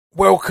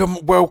Welcome.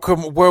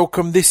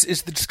 This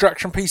is the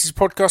Distraction Pieces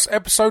podcast,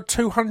 episode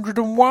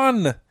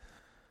 201.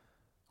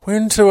 We're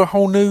into a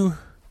whole new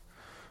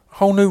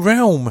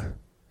realm.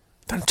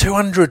 Done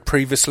 200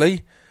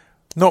 previously,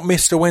 not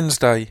missed a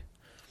Wednesday.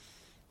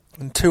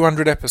 And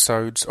 200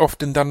 episodes,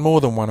 often done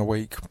more than one a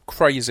week.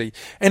 Crazy.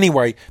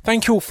 Anyway,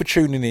 thank you all for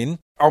tuning in.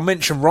 I'll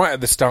mention right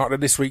at the start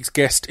that this week's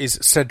guest is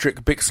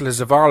Cedric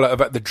Bixler-Zavala of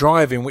At The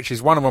Drive-In, which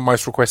is one of my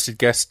most requested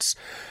guests.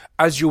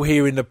 As you'll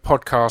hear in the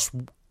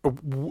podcast,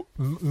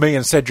 me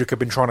and Cedric have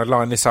been trying to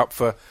line this up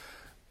for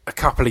a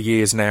couple of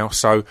years now,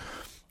 so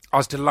I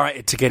was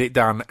delighted to get it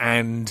done,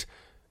 and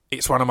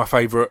it's one of my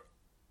favourite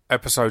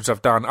episodes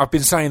I've done. I've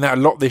been saying that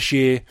a lot this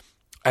year,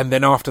 and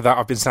then after that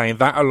I've been saying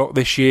that a lot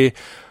this year,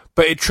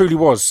 but it truly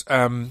was.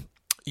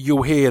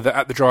 You'll hear that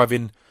At The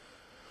Drive-In,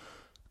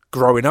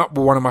 growing up,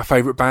 were one of my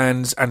favourite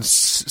bands, and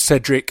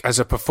Cedric as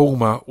a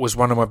performer was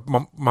one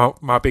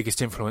of my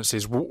biggest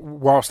influences,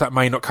 whilst that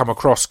may not come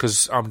across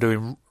because I'm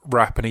doing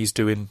rap and he's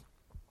doing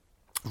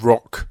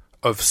rock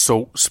of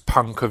sorts,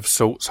 punk of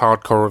sorts,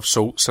 hardcore of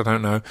sorts, I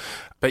don't know.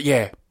 But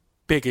yeah,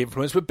 big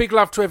influence. But big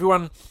love to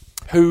everyone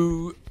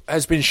who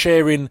has been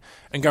sharing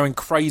and going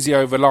crazy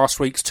over last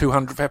week's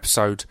 200th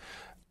episode.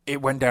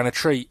 It went down a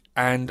treat,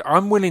 and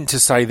I'm willing to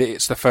say that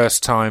it's the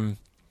first time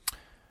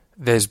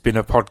there's been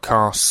a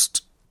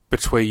podcast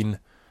between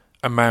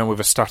a man with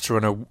a stutter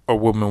and a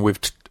woman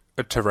with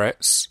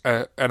Tourette's,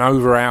 an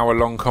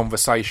over-hour-long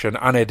conversation,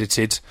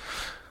 unedited,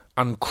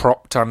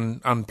 uncropped,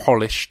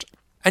 unpolished.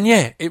 And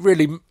yeah, it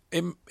really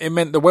it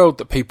meant the world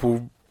that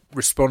people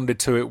responded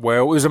to it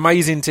well. It was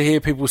amazing to hear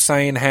people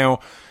saying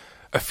how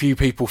a few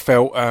people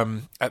felt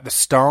at the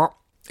start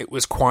it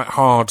was quite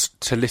hard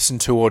to listen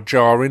to or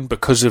jarring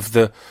because of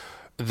the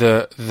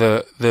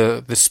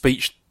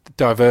speech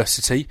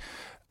diversity.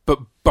 But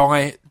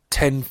by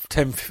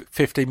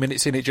 15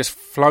 minutes in, it just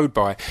flowed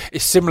by.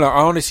 It's similar.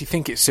 I honestly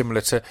think it's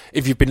similar to,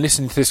 if you've been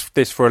listening to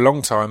this for a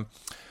long time,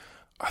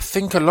 I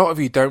think a lot of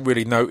you don't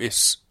really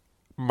notice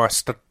my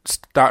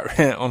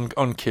stuttering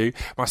on cue,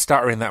 my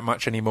stuttering that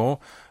much anymore.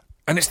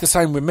 And it's the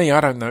same with me. I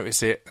don't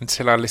notice it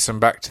until I listen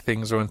back to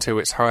things or until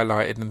it's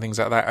highlighted and things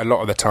like that a lot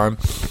of the time.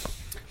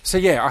 So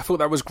yeah, I thought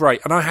that was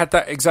great. And I had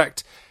that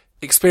exact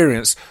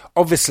experience.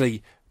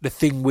 Obviously, the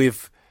thing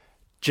with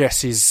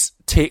Jess's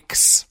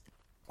tics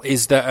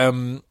is that a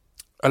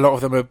lot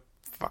of them are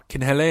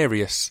fucking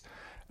hilarious.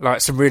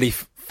 Like some really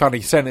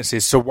funny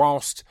sentences. So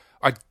whilst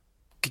I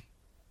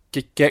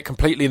get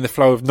completely in the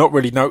flow of not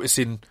really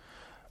noticing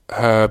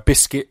her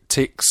biscuit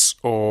tics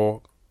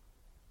or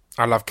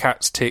I love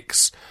cats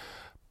tics,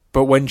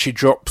 but when she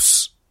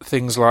drops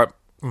things like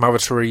Mother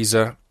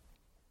Teresa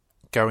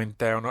going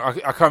down, I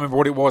can't remember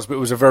what it was, but it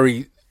was a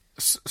very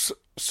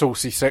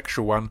saucy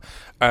sexual one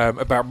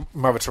about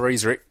Mother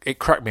Teresa. It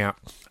cracked me up,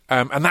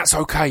 and that's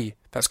okay.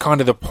 That's kind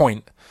of the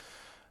point,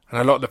 and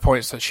a lot of the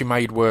points that she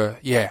made were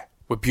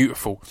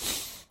beautiful.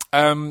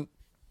 But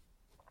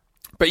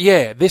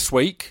yeah, this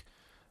week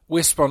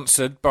we're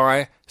sponsored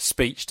by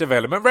Speech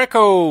Development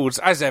Records,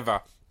 as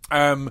ever.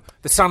 The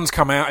sun's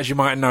come out, as you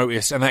might have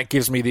noticed, and that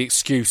gives me the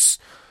excuse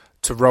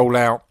to roll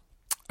out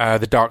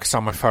the Dark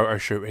Summer photo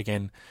shoot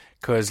again,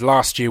 because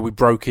last year we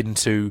broke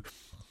into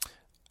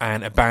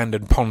an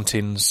abandoned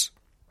Pontins,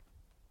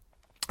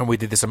 and we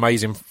did this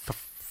amazing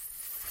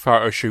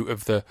photo shoot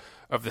of the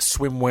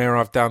swimwear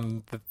I've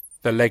done,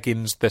 the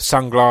leggings, the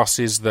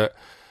sunglasses that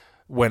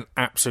went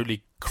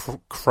absolutely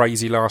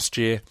crazy last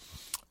year.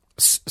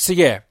 So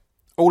yeah,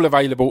 all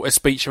available at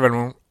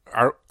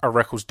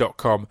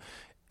speechdevelopmentrecords.com.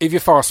 If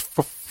you're fast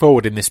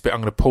forward in this bit,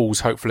 I'm going to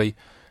pause, hopefully,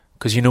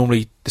 because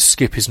the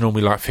skip is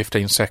normally like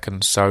 15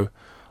 seconds, so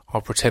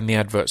I'll pretend the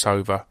advert's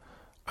over.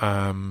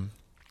 And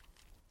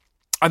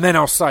then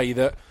I'll say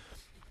that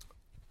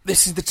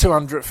this is the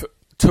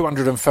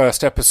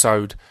 201st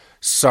episode,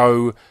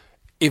 so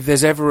if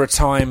there's ever a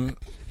time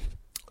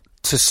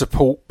to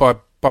support by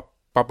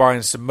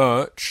buying some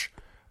merch,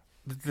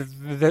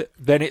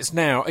 then it's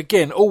now.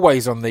 Again,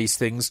 always on these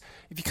things,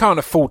 if you can't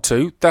afford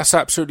to, that's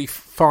absolutely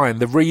fine.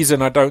 The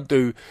reason I don't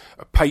do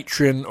a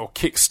Patreon or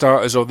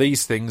Kickstarters or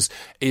these things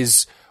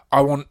is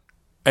I want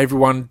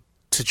everyone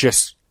to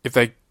just, if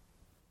they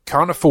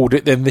can't afford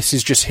it, then this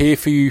is just here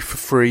for you for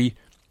free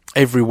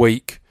every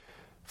week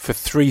for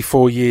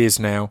 3-4 years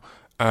now.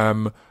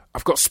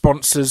 I've got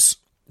sponsors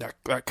that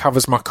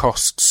covers my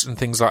costs and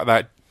things like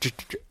that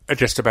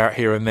just about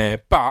here and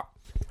there. But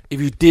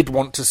if you did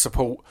want to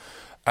support,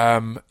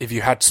 if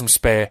you had some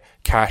spare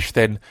cash,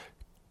 then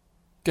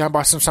go and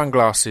buy some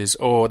sunglasses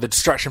or the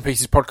Distraction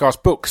Pieces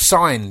podcast book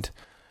signed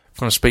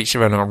from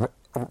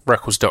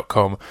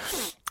speechdevelopmentrecords.com,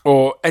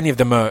 or any of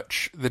the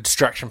merch, the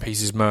Distraction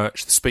Pieces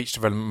merch, the speech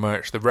development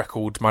merch, the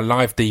record, my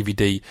live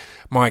DVD,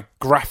 my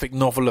graphic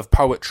novel of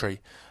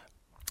poetry.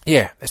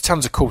 Yeah, there's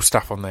tons of cool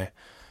stuff on there.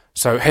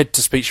 So head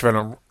to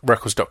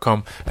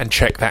speechdevelopmentrecords.com and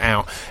check that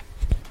out.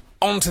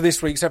 On to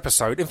this week's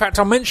episode. In fact,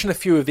 I'll mention a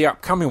few of the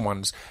upcoming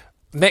ones.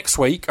 Next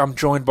week, I'm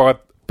joined by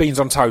Beans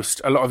on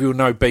Toast. A lot of you will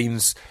know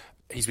Beans.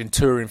 He's been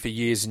touring for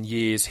years and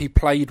years. He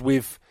played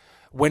with,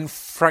 when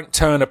Frank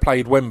Turner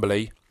played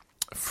Wembley,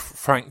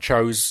 Frank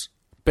chose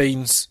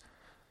Beans,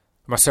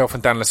 myself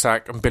and Dan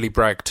Lasac and Billy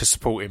Bragg to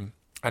support him.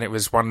 And it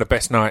was one of the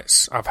best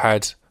nights I've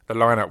had. The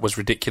lineup was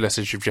ridiculous,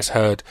 as you've just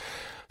heard.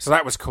 So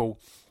that was cool.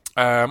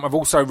 I've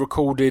also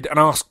recorded an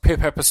Ask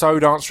Pip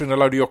episode answering a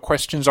load of your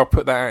questions. I'll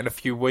put that out in a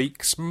few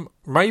weeks,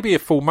 maybe a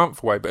full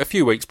month away, but a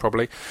few weeks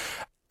probably.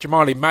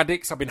 Jamali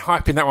Maddox, I've been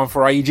hyping that one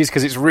for ages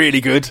because it's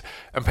really good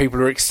and people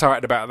are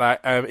excited about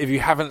that. If you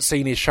haven't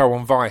seen his show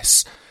on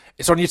Vice,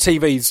 it's on your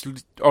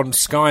TVs, on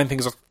Sky and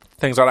things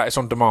like that. It's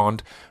on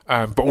demand,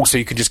 but also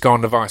you can just go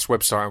on the Vice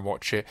website and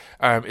watch it.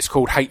 It's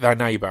called Hate Thy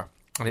Neighbour,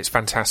 and it's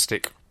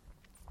fantastic.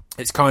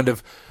 It's kind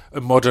of a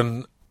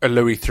modern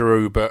Louis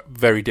Theroux, but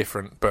very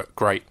different, but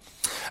great.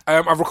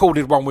 I've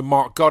recorded one with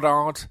Mark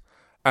Goddard.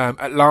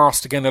 At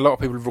last, again, a lot of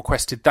people have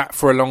requested that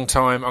for a long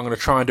time. I'm going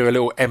to try and do a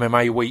little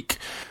MMA week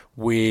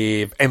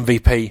with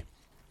MVP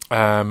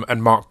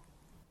and Mark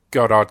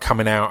Goddard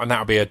coming out, and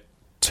that'll be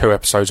 2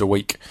 episodes a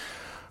week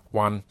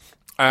one.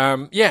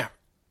 Yeah,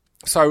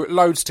 so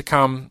loads to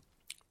come,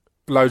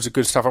 loads of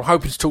good stuff. I'm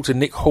hoping to talk to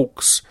Nick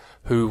Hawkes,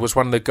 who was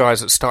one of the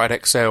guys that started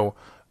Excel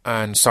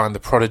and signed The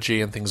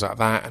Prodigy and things like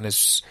that, and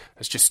has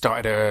just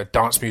started a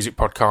dance music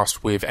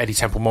podcast with Eddie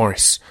Temple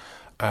Morris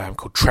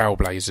called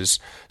Trailblazers.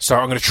 So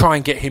I'm going to try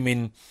and get him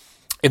in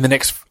the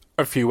next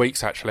a few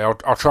weeks, actually.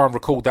 I'll try and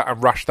record that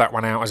and rush that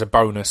one out as a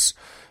bonus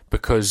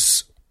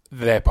because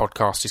their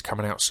podcast is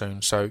coming out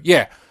soon. So,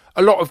 yeah,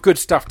 a lot of good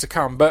stuff to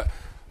come. But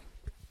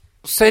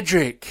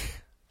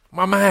Cedric,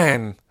 my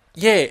man,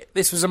 yeah,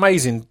 this was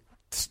amazing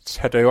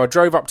to do. I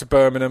drove up to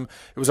Birmingham.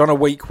 It was on a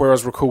week where I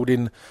was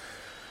recording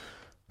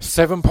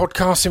 7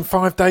 podcasts in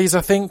 5 days,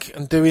 I think,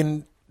 and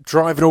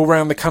driving all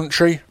around the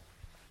country.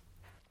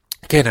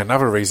 Again,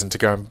 another reason to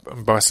go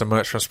and buy some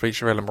merch from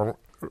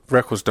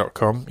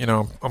SpeechRecords.com. You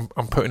know,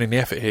 I'm putting in the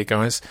effort here,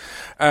 guys.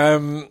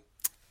 And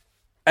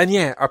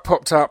yeah, I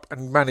popped up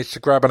and managed to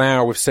grab an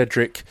hour with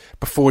Cedric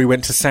before he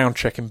went to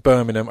soundcheck in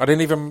Birmingham. I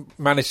didn't even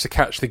manage to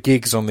catch the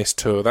gigs on this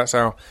tour. That's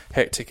how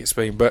hectic it's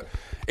been. But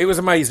it was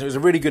amazing. It was a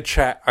really good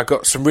chat. I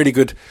got some really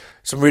good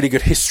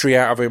history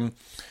out of him.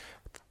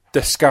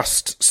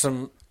 Discussed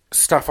some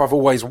stuff I've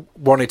always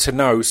wanted to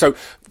know. So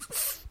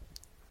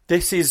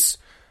this is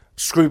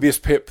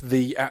Scroobius Pip,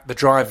 the At the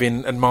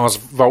Drive-In and Mars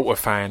Volta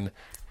fan,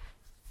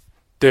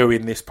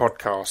 doing this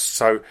podcast.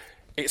 So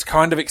it's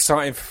kind of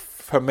exciting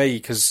for me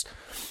because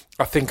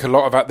I think a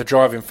lot of At the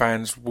Drive-In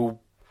fans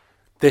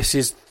this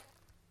is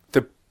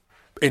the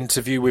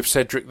interview with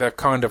Cedric they've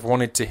kind of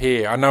wanted to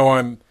hear. I know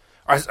and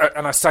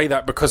I say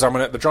that because I'm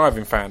an At the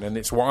Drive-In fan and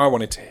it's what I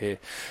wanted to hear.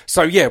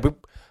 So yeah,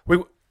 we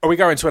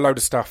go into a load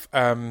of stuff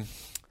and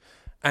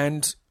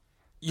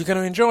you're going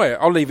to enjoy it.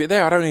 I'll leave it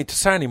there. I don't need to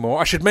say any more.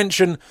 I should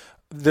mention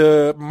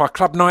my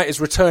club night is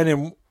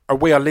returning.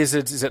 We Are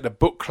Lizards is at the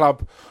book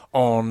club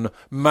on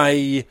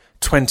May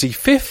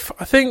 25th,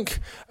 I think,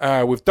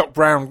 with Doc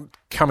Brown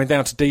coming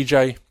down to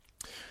DJ.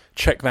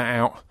 Check that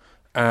out.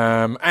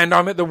 And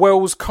I'm at the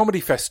Wells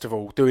Comedy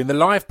Festival doing the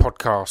live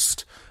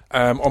podcast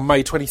on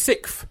May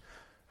 26th.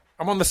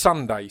 I'm on the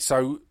Sunday,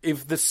 so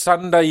if the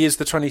Sunday is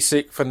the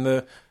 26th and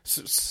the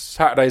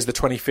Saturday is the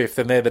 25th,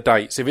 then they're the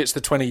dates. If it's the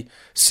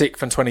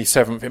 26th and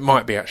 27th, it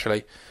might be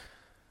actually.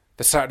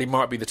 The Saturday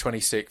might be the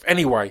 26th.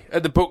 Anyway,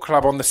 at the book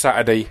club on the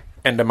Saturday,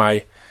 end of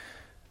May,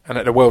 and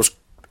at the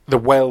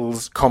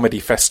Wells Comedy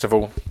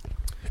Festival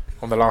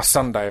on the last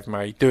Sunday of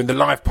May, doing the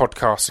live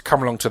podcast. So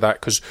come along to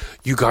that because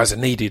you guys are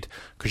needed,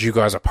 because you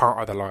guys are part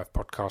of the live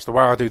podcast. The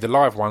way I do the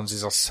live ones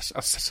is I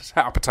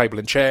set up a table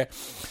and chair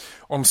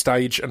on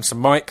stage and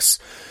some mics,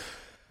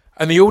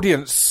 and the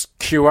audience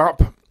queue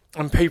up,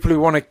 and people who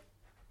want to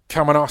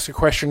come and ask a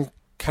question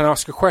can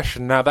ask a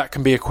question. Now, that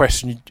can be a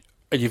question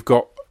you've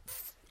got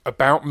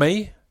about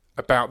me,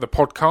 about the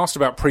podcast,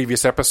 about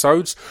previous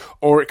episodes,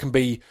 or it can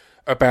be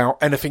about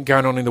anything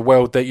going on in the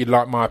world that you'd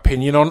like my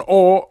opinion on,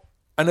 or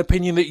an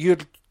opinion that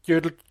you'd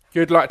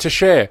like to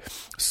share,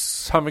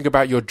 something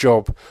about your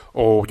job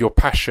or your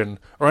passion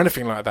or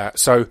anything like that.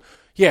 So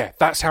yeah,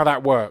 that's how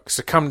that works.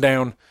 So come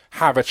down,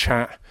 have a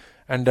chat,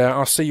 and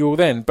I'll see you all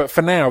then. But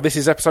for now, this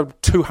is episode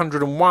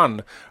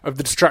 201 of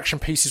the Distraction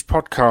Pieces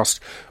podcast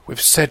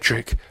with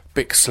Cedric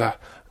Bixler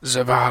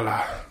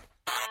Zavala.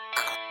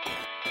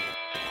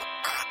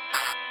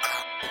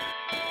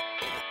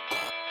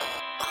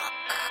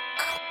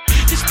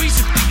 This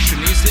piece of fiction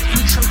is the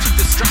intro to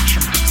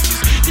Distraction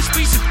Pieces. This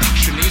piece of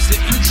fiction is the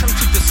intro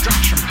to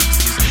Distraction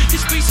Pieces.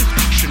 This piece of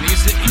fiction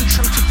is the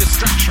intro to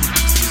Distraction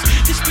Pieces.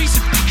 This piece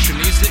of fiction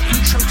is the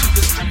intro to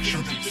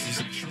Distraction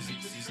Pieces.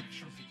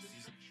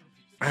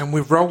 And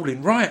we're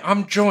rolling. Right,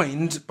 I'm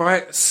joined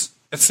by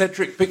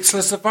Cedric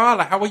Bixler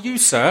Zavala. How are you,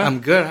 sir? I'm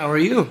good. How are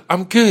you?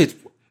 I'm good.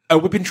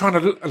 We've been trying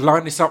to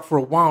line this up for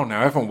a while now,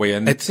 haven't we?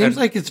 And it seems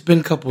like it's been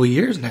a couple of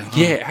years now. Huh?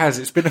 Yeah, it has.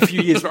 It's been a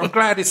few years, but I'm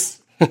glad it's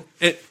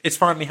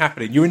finally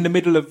happening. You're in the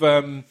middle of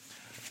a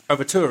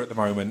tour at the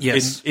moment.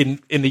 Yes. In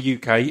the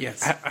UK.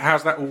 Yes.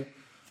 How's that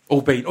all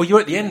been? Oh, you're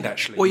at the end,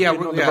 actually. Well, yeah,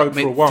 we're on the road for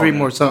a while. Three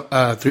more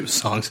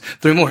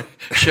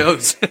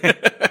shows.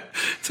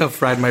 That's how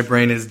fried my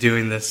brain is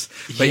doing this.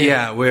 But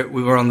yeah, we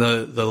were on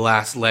the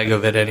last leg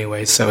of it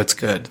anyway, so it's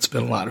good. It's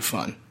been a lot of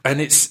fun.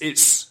 And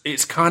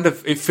it's kind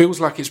of, it feels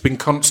like it's been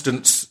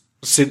constant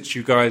since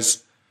you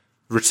guys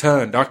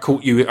returned. I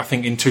caught you, I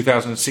think, in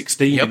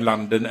 2016 in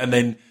London, and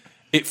then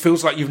it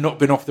feels like you've not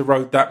been off the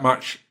road that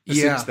much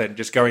since then,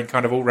 just going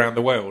kind of all around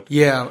the world.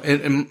 Yeah,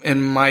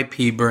 in my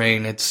pea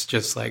brain, it's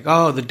just like,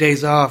 oh, the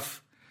days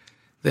off,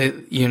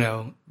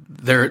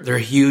 they're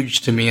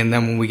huge to me. And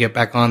then when we get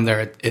back on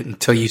there,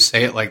 until you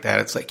say it like that,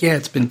 it's like, yeah,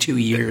 it's been 2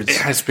 years. It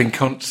has been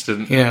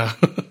constant. Yeah.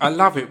 I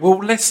love it. Well,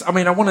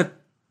 I want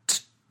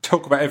to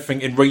talk about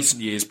everything in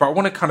recent years, but I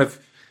want to kind of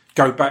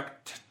go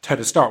back to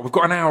the start. We've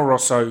got an hour or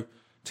so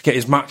to get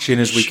as much in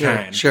as we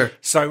can. Sure.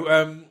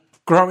 So,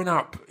 growing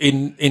up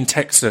in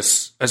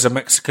Texas as a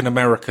Mexican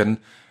American,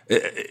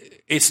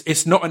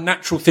 it's not a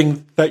natural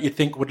thing that you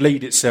think would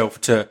lead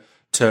itself to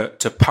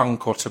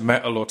punk or to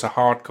metal or to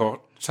hardcore.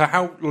 So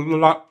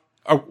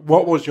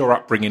what was your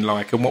upbringing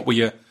like, and what were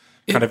your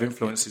kind of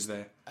influences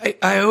there?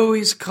 I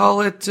always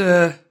call it,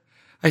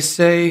 I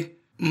say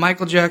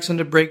Michael Jackson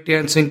to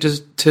breakdancing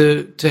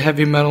to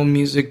heavy metal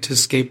music to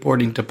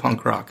skateboarding to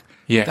punk rock.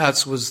 Yeah.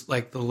 That was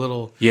like the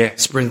little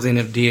sprinkling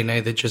of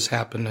DNA that just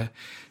happened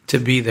to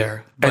be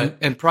there.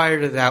 And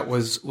prior to that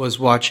was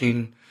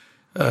watching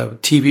a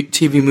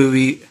TV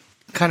movie,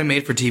 kind of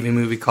made for TV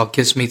movie called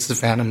Kiss Meets the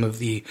Phantom of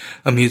the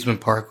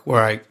Amusement Park,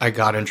 where I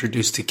got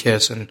introduced to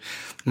Kiss, and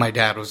my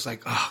dad was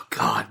like, oh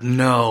God,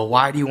 no,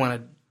 why do you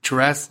want to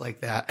dress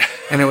like that?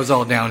 And it was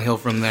all downhill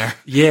from there.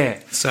 Yeah.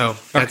 So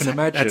I can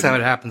imagine. That's how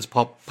it happens.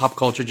 Pop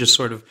culture just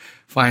sort of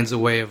finds a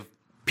way of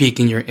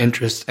piquing your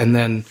interest, and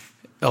then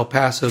El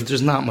Paso,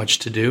 there's not much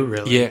to do,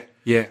 really.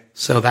 Yeah.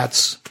 So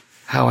that's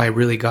how I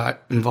really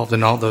got involved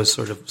in all those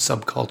sort of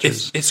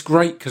subcultures. It's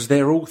great because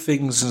they're all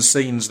things and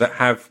scenes that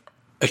have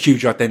a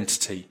huge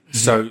identity. Mm-hmm.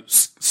 So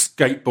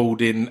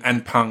skateboarding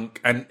and punk,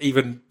 and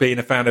even being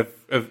a fan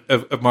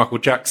of Michael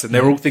Jackson,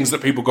 they're all things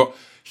that people got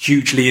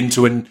hugely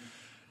into. And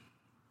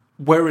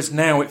whereas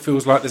now it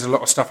feels like there's a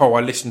lot of stuff, I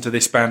listen to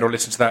this band or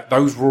listen to that.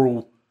 Those were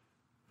all,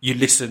 you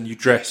listen, you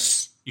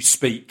dress, you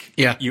speak,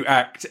 you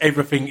act.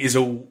 Everything is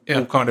all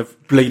kind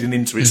of bleeding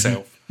into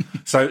itself.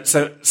 So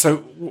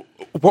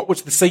what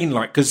was the scene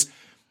like? Because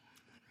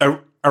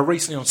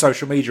recently on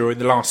social media, or in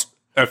the last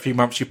few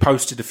months, you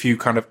posted a few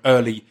kind of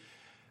early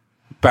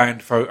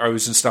band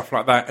photos and stuff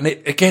like that. And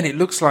it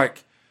looks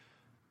like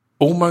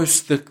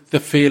almost the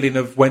feeling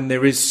of when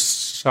there is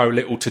so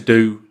little to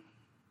do,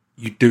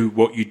 you do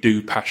what you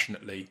do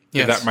passionately.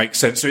 Yes. If that makes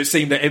sense. So it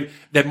seemed that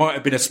there might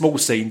have been a small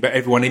scene, but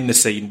everyone in the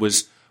scene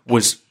was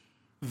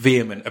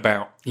vehement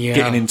about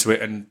getting into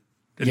it and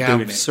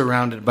doing it.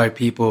 Surrounded by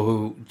people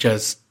who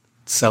just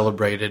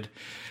celebrated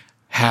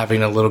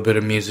having a little bit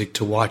of music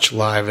to watch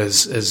live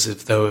as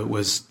if though it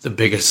was the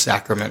biggest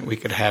sacrament we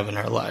could have in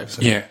our lives.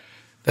 And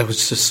that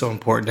was just so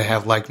important to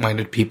have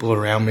like-minded people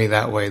around me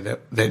that way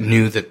that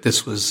knew that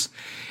this was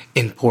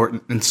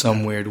important in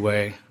some weird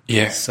way.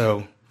 Yeah.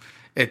 So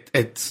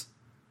it's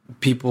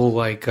people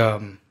like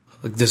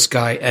this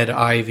guy Ed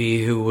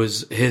Ivy, who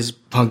was, his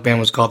punk band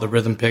was called the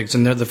Rhythm Pigs,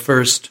 and they're the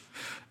first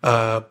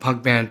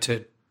punk band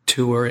to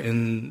tour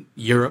in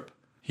Europe.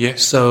 Yeah.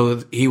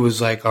 So he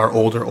was like our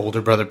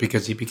older brother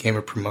because he became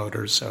a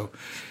promoter. So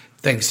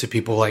thanks to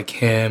people like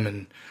him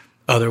and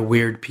other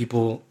weird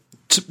people,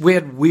 we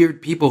had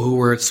weird people who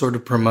were sort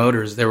of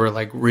promoters. They were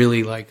like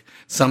really like,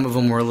 some of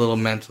them were a little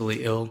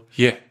mentally ill.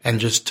 Yeah.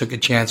 And just took a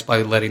chance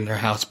by letting their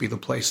house be the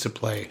place to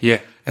play. Yeah.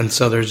 And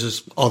so there's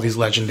just all these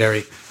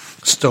legendary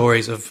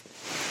stories of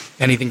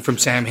anything from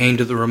Sam Hain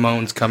to the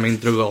Ramones coming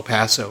through El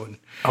Paso. And,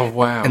 oh,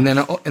 wow. And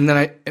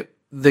then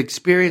the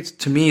experience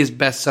to me is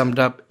best summed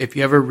up if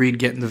you ever read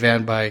Get in the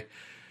Van by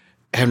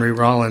Henry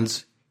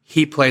Rollins.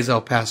 He plays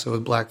El Paso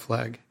with Black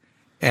Flag,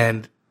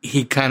 and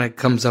he kind of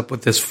comes up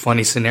with this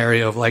funny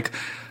scenario of like,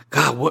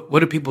 God, what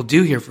do people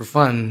do here for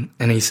fun?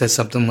 And he says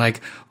something like,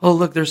 oh,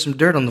 look, there's some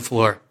dirt on the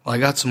floor. Well, I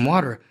got some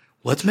water.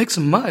 Let's make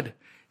some mud.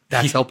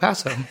 That's El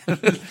Paso.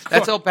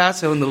 That's El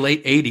Paso in the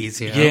late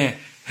 80s, you know? Yeah.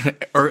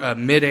 Or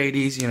mid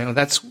 80s, you know?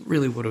 That's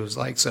really what it was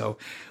like. So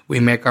we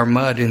make our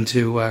mud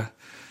into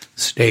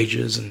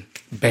stages and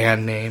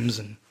band names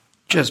and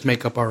just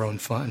make up our own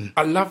fun.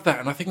 I love that,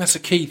 and I think that's a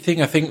key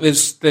thing. I think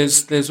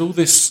there's all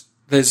this,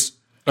 there's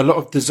a lot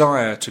of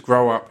desire to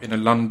grow up in a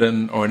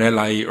London or an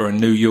LA or a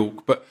New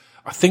York, but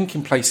I think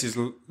in places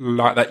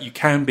like that you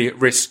can be at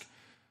risk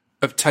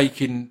of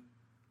taking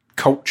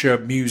culture,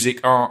 music,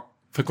 art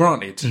for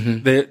granted.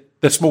 Mm-hmm.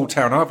 The small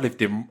town I've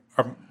lived in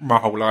my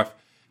whole life,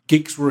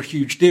 gigs were a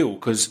huge deal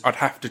because I'd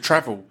have to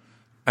travel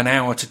an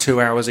hour to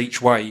 2 hours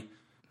each way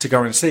to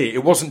go and see it.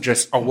 It wasn't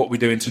just, oh, what are we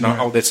doing tonight?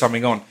 Oh, there's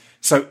something on.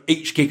 So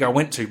each gig I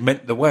went to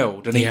meant the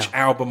world, and each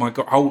album I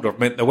got hold of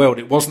meant the world.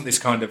 It wasn't this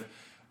kind of,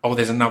 oh,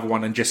 there's another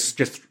one and just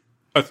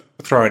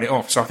throwing it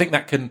off. So I think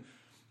that can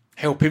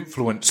help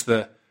influence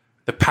the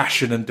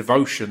passion and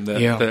devotion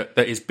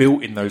that is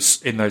built in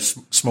those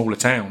smaller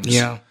towns.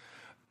 Yeah.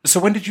 So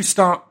when did you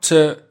start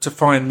to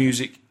find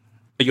music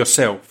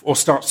yourself, or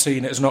start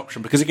seeing it as an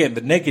option? Because again,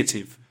 the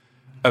negative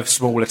of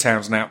smaller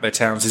towns and out there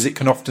towns is it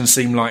can often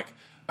seem like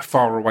a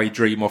faraway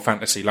dream or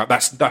fantasy. Like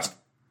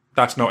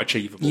that's not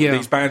achievable. Yeah.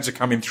 These bands are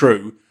coming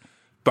through,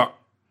 but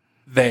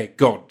they're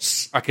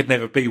gods. I could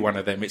never be one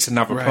of them. It's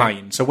another Right.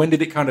 plane. So when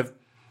did it kind of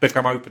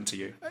become open to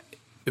you?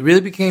 It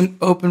really became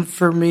open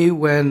for me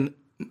when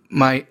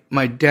my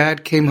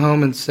dad came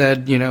home and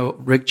said,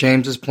 Rick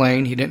James is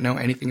playing. He didn't know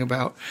anything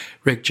about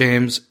Rick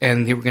James,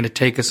 and they were going to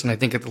take us. And I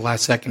think at the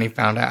last second, he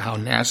found out how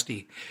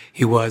nasty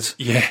he was.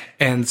 Yeah.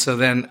 And so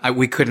then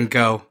we couldn't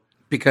go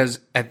because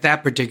at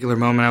that particular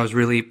moment, I was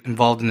really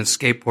involved in the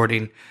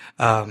skateboarding.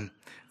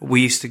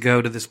 We used to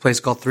go to this place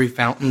called Three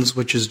Fountains,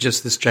 which is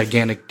just this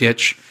gigantic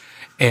ditch.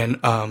 And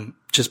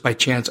just by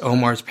chance,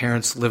 Omar's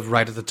parents lived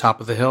right at the top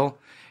of the hill.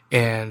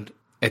 And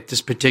at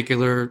this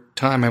particular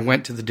time, I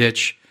went to the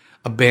ditch.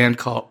 A band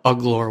called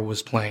Uglor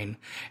was playing,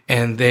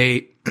 and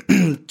they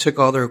took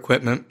all their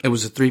equipment. It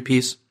was a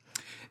 3-piece.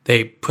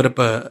 They put up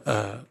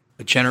a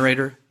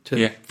generator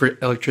for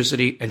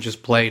electricity and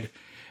just played.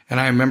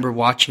 And I remember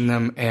watching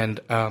them, and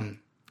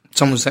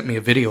someone sent me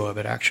a video of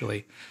it,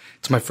 actually.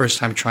 It's my first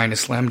time trying to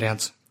slam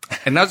dance.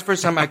 And that was the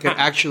first time I could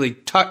actually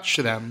touch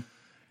them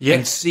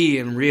and see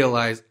and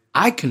realize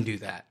I can do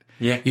that.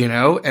 Yeah.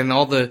 And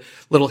all the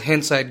little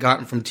hints I'd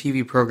gotten from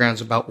TV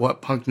programs about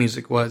what punk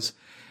music was,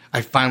 I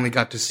finally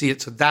got to see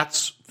it. So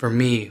that's, for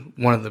me,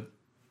 one of the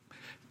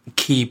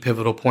key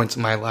pivotal points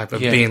in my life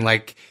of being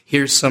like,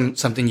 here's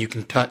something you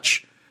can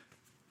touch,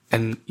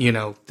 and,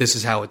 this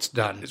is how it's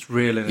done. It's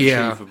real and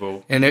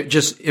achievable. And it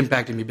just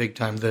impacted me big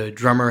time. The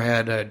drummer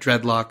had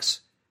dreadlocks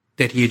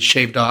that he had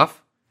shaved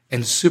off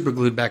and super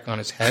glued back on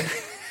his head.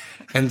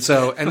 and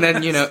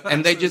then,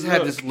 and they just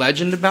had this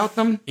legend about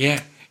them.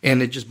 Yeah.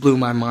 And it just blew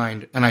my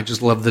mind. And I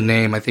just love the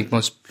name. I think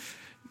most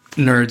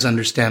nerds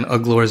understand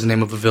Uglor is the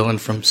name of a villain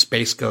from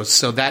Space Ghost.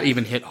 So that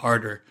even hit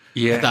harder.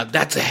 Yeah. I thought,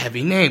 that's a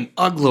heavy name,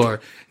 Uglor.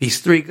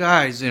 These 3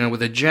 guys,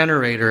 with a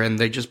generator, and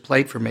they just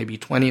played for maybe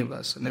 20 of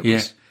us. And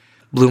it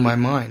blew my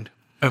mind.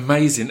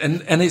 Amazing.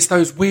 And it's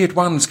those weird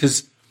ones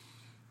because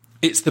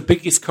it's the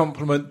biggest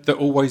compliment that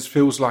always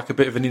feels like a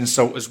bit of an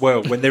insult as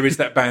well. When there is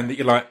that band that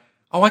you're like,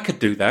 oh, I could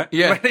do that.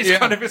 Yeah.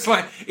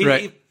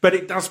 But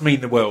it does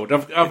mean the world.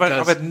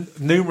 I've had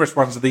numerous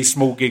ones of these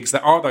small gigs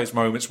that are those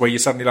moments where you're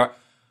suddenly like,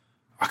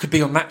 I could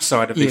be on that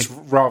side of this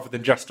rather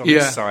than just on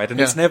this side. And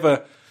it's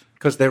never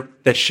because they're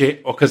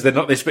shit or because they're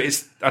not this, but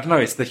it's, I don't know,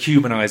 it's the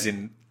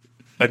humanising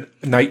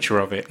nature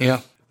of it.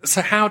 Yeah.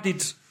 So how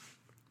did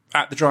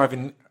At the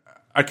Drive-In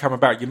come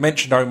about? You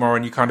mentioned Omar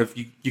and you kind of,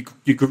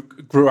 you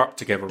grew up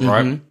together,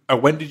 right?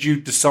 Mm-hmm. When did you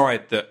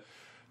decide that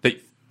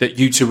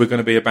you two were going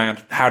to be a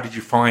band? How did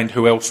you find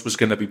who else was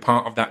going to be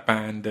part of that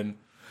band, and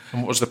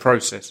what was the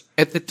process?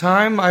 At the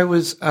time, I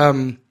was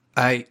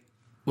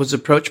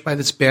approached by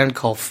this band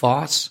called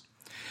Foss,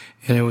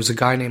 and it was a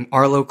guy named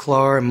Arlo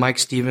Clark and Mike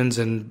Stevens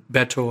and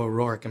Beto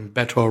O'Rourke. And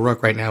Beto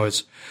O'Rourke right now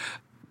is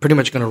pretty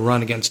much going to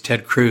run against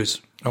Ted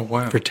Cruz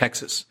for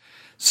Texas.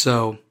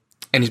 So,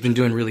 and he's been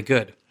doing really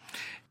good.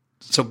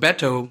 So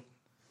Beto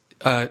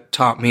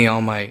taught me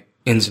all my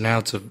ins and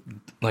outs of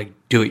like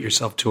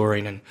do-it-yourself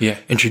touring and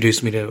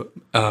introduced me to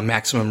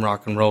Maximum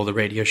Rock and Roll, the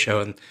radio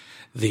show, and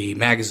the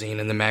magazine.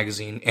 And the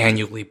magazine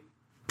annually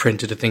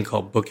printed a thing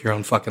called Book Your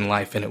Own Fucking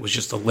Life, and it was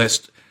just a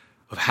list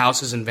of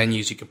houses and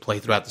venues you could play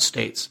throughout the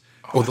states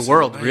or the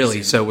world, amazing.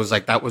 Really. So it was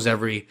like that was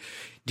every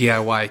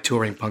DIY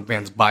touring punk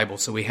band's Bible.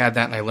 So we had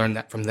that, and I learned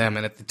that from them.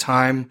 And at the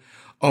time,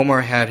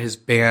 Omar had his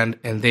band,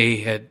 and they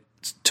had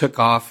took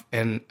off,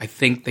 and I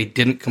think they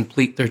didn't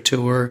complete their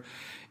tour.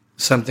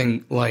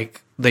 Something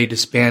like they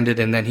disbanded,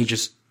 and then he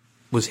just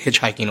was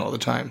hitchhiking all the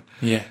time.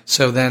 Yeah.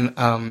 So then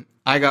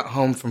I got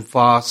home from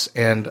Foss,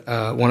 and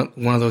one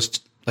of those,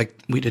 like,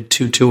 we did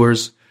 2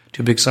 tours,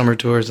 2 big summer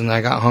tours, and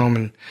I got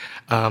home,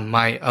 and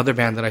my other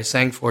band that I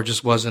sang for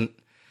just wasn't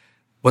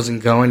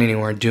going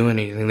anywhere, doing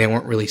anything. They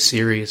weren't really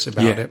serious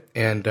about it,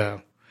 and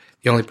the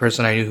only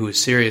person I knew who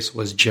was serious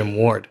was Jim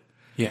Ward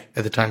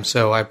at the time.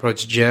 So I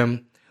approached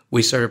Jim.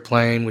 We started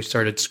playing. We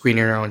started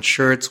screening our own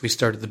shirts. We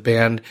started the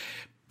band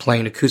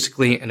playing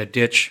acoustically in a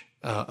ditch.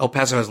 El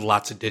Paso has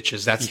lots of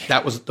ditches.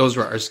 Those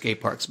were our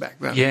skate parks back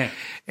then. Yeah.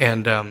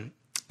 And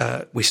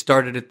we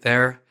started it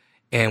there,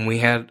 and we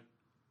had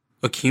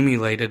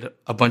accumulated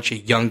a bunch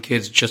of young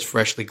kids just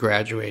freshly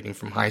graduating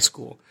from high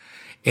school.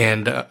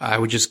 And I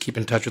would just keep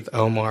in touch with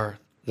Omar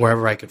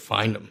wherever I could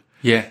find him.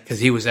 Yeah.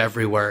 Because he was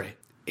everywhere,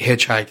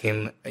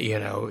 hitchhiking.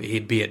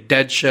 He'd be at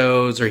dead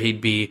shows, or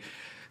he'd be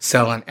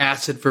selling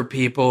acid for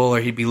people, or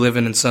he'd be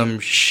living in some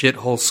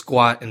shithole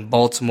squat in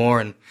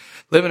Baltimore. And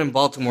living in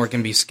Baltimore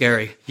can be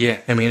scary. Yeah.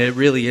 I mean, it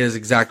really is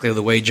exactly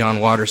the way John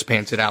Waters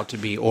paints it out to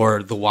be,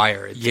 or The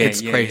Wire.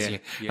 It's crazy.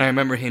 Yeah. And I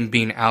remember him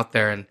being out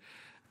there, and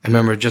I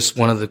remember just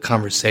one of the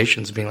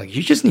conversations being like,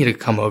 you just need to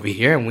come over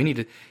here, and we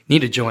need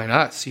to join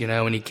us,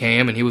 And he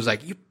came, and he was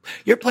like,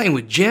 you're playing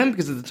with Jim?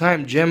 Because at the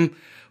time, Jim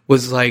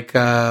was like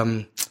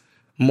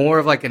more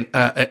of like an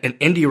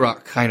indie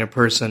rock kind of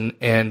person,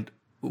 and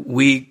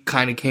we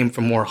kind of came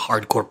from more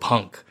hardcore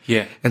punk.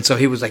 Yeah. And so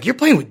he was like, you're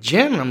playing with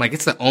Jim? And I'm like,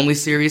 it's the only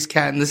serious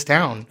cat in this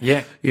town.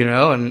 Yeah.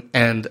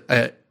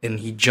 And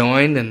he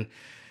joined, and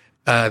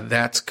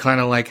that's kind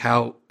of like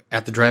how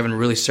At the Drive-In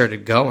really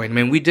started going. I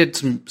mean, we did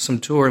some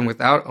touring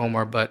without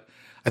Omar, but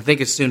I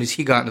think as soon as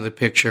he got into the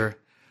picture,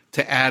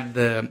 to add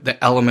the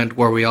element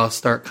where we all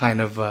start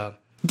kind of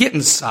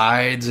getting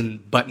sides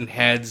and button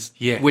heads,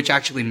 which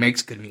actually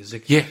makes good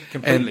music. Yeah,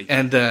 completely.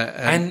 And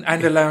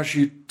allows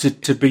you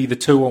to be the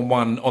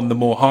 2-on-1 on the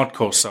more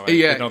hardcore side.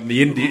 Yeah. And on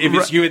the indie, if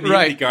it's you and the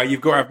indie guy,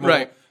 you've got to have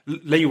more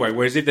leeway.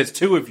 Whereas if there's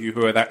two of you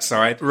who are that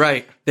side,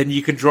 then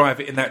you can drive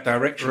it in that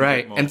direction. A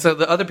bit more. And so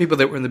the other people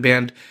that were in the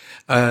band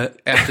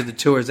after the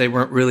tours, they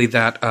weren't really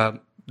that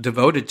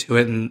devoted to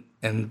it,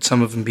 and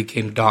some of them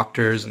became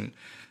doctors and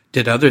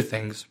did other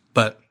things.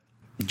 But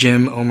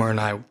Jim, Omar, and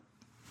I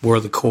were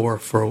the core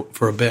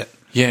for a bit.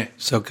 Yeah.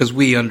 So because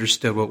we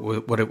understood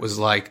what it was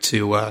like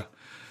to,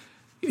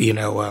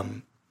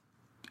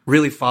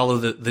 really follow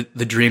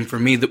the dream. For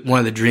me, one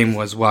of the dream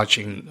was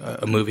watching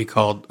a movie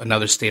called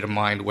Another State of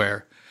Mind,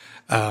 where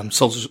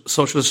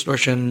Social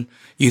Distortion,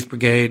 Youth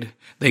Brigade,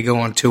 they go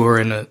on tour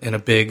in a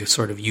big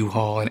sort of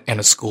U-Haul and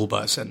a school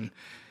bus, and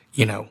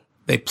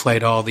they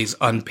played all these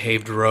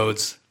unpaved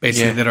roads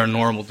basically that are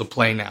normal to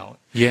play now.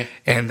 Yeah.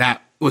 And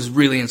that was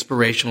really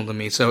inspirational to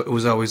me. So it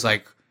was always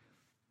like,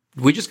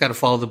 we just got to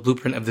follow the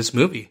blueprint of this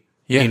movie.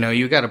 Yeah.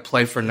 You got to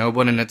play for no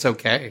one, and it's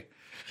okay.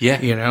 Yeah.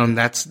 And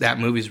that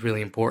movie's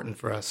really important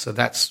for us. So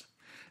that's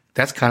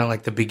kind of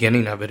like the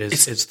beginning of it.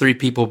 It's three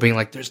people being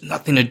like, there's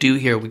nothing to do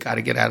here. We got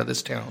to get out of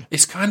this town.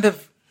 It's kind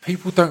of,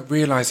 people don't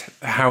realize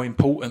how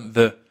important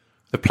the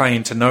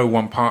playing to no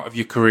one part of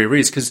your career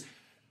is, because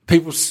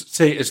people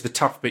see it as the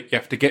tough bit you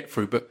have to get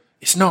through, but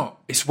it's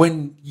not. It's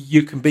when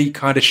you can be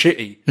kind of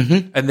shitty,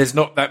 and there's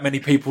not that many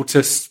people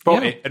to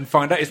spot it and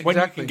find out. It's when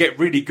you can get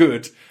really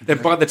good,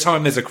 then by the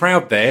time there's a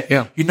crowd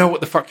there, you know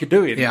what the fuck you're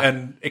doing,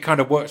 and it kind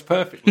of works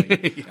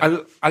perfectly.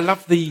 I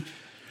love the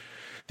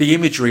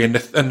imagery and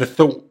the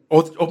thought,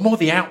 or more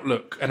the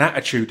outlook and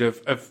attitude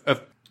of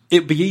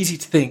it'd be easy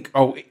to think,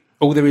 oh,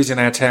 all there is in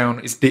our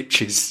town is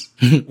ditches,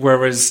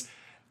 whereas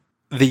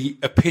the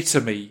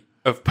epitome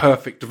of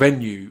perfect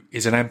venue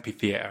is an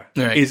amphitheatre,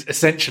 is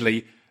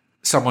essentially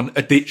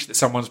a ditch that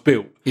someone's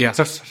built. Yeah.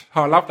 So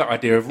I love that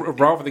idea of,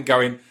 rather than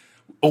going,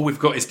 all we've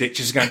got is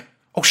ditches, going,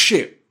 oh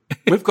shit,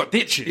 we've got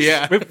ditches.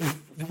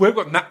 We've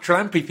got natural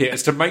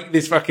amphitheatres to make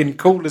this fucking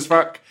cool as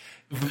fuck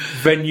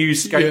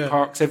venues, skate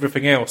parks,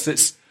 everything else.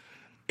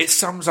 It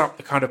sums up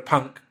the kind of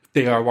punk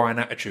DIY and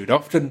attitude.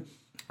 Often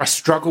I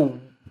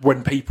struggle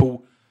when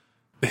people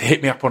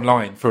hit me up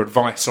online for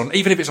advice on,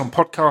 even if it's on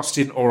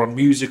podcasting or on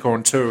music or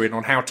on touring,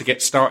 on how to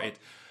get started.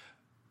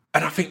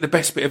 And I think the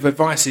best bit of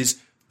advice is,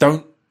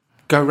 don't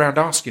go around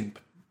asking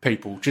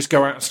people. Just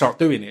go out and start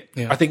doing it.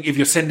 I think if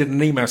you're sending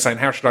an email saying,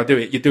 how should I do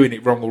it? You're doing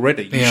it wrong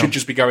already. You should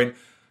just be going,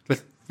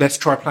 let's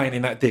try playing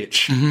in that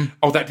ditch.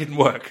 Oh, that didn't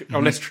work. Oh,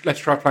 let's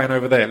try playing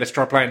over there. Let's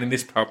try playing in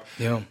this pub.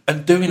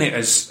 And doing it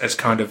as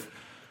kind of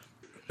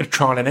a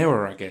trial and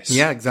error, I guess.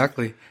 Yeah,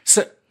 exactly.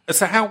 So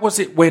how was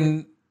it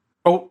when,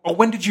 or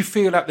when did you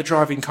feel like the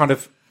Drive-In kind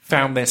of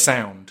found their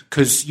sound?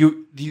 Because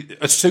you,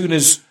 as soon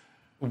as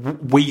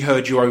we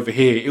heard you over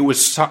here, it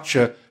was such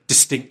a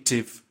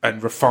distinctive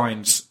and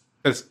refined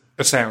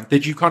a sound.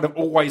 Did you kind of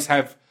always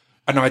have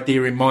an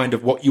idea in mind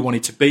of what you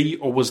wanted to be,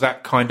 or was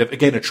that kind of,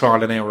 again, a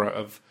trial and error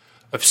of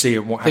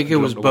seeing what happened? I think it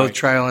was both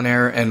trial and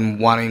error and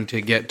wanting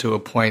to get to a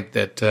point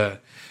that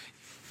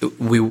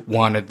we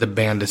wanted the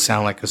band to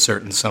sound like a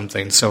certain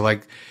something. So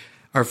like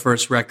our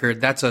first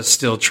record, that's us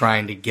still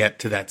trying to get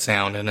to that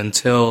sound. And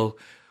until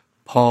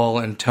Paul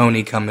and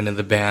Tony come into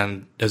the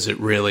band, does it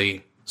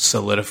really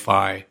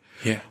solidify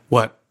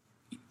what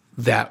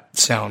that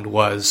sound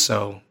was.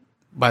 So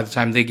by the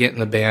time they get in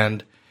the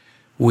band,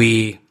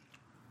 we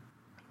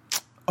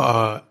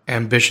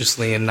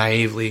ambitiously and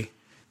naively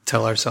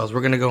tell ourselves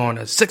we're going to go on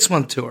a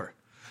 6-month tour,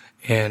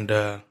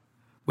 and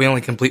we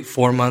only complete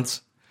 4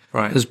 months.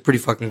 Right, it was pretty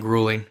fucking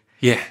grueling.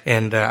 Yeah,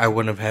 and I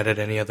wouldn't have had it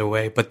any other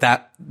way. But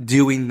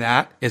doing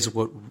that is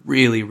what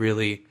really,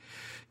 really,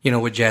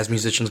 what jazz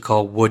musicians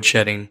call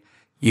woodshedding.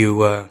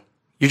 You're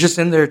just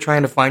in there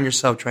trying to find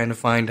yourself, trying to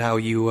find how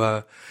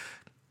you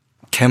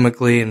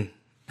chemically and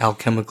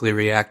alchemically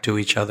react to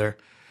each other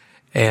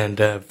and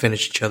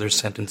finish each other's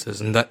sentences.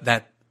 And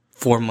that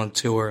 4-month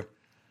tour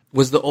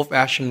was the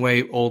old-fashioned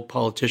way old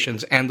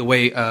politicians, and the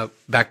way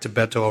back to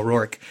Beto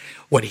O'Rourke,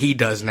 what he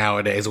does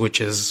nowadays, which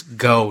is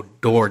go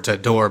door to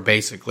door,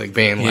 basically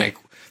being like,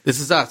 this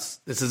is us,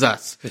 this is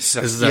us, this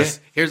is us.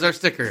 Here's our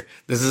sticker.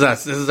 This is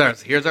us, this is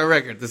ours. Here's our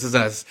record. This is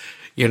us.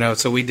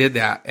 So we did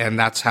that, and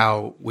that's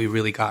how we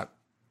really got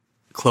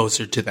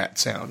closer to that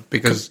sound,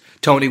 because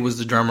Tony was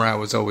the drummer I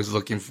was always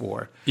looking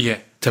for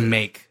to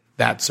make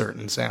that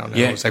certain sound.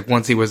 And it was like,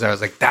 once he was there, I was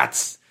like,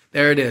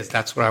 there it is.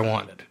 That's what I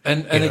wanted.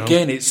 And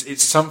again,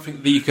 it's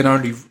something that you can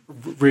only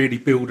really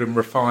build and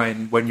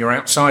refine when you're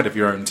outside of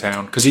your own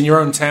town. Because in your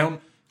own town,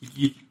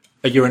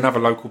 you're another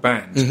local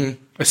band.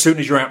 As soon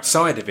as you're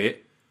outside of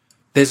it,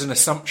 there's an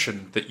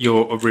assumption that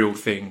you're a real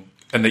thing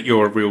and that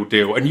you're a real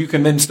deal. And you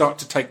can then start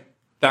to take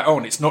that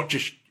on. It's not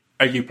just,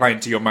 are you playing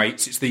to your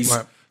mates? It's these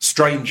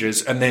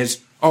strangers, and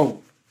there's,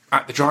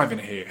 at the drive-in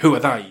here? Who are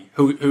they?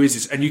 Who is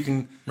this? And you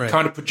can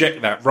kind of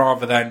project that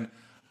rather than,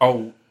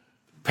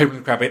 people in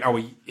the crowd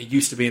being, he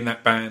used to be in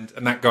that band,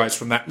 and that guy's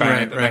from that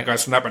band, and that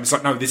guy's from that band. It's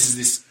like, no, this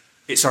is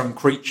its own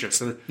creature.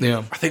 So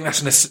I think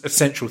that's an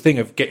essential thing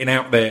of getting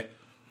out there,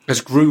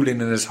 as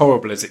grueling and as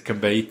horrible as it can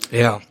be,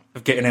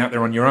 of getting out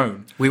there on your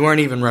own. We weren't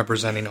even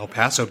representing El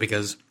Paso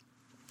because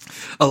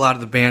a lot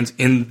of the bands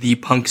in the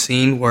punk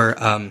scene were,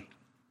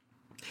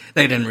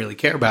 they didn't really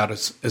care about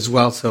us as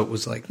well. So it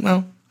was like,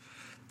 well,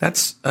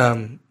 that's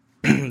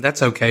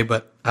that's okay,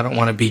 but I don't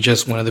want to be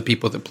just one of the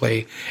people that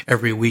play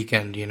every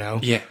weekend, you know?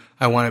 Yeah.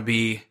 I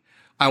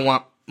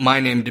want my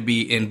name to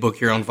be in Book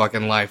Your Own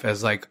Fucking Life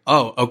as like,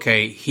 oh,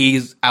 okay,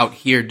 he's out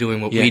here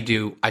doing what we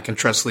do. I can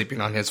trust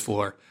sleeping on his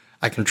floor.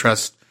 I can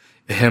trust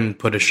him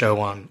put a show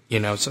on, you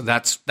know? So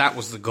that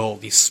was the goal.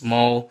 These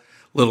small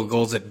little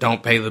goals that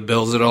don't pay the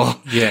bills at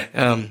all.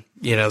 Yeah.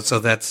 You know,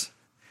 so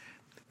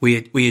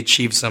we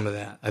achieved some of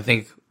that. I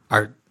think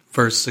our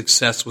first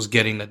success was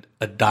getting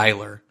a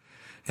dialer.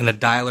 And a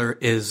dialer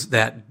is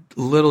that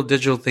little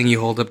digital thing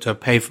you hold up to a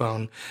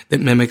payphone that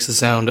mimics the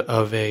sound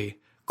of a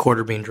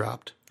quarter being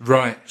dropped.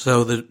 Right.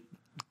 So the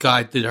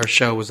guy that did our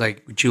show was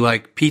like, would you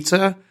like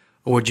pizza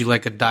or would you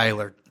like a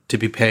dialer to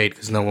be paid?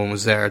 Because no one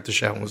was there at the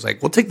show and was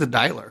like, we'll take the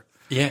dialer.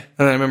 Yeah.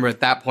 And I remember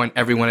at that point,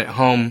 everyone at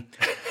home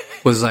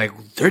was like,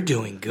 they're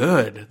doing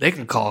good. They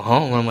can call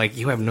home. I'm like,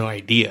 you have no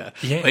idea.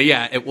 Yeah. But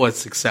yeah, it was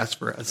success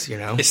for us, you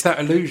know? It's that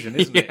illusion,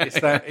 isn't it? It's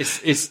that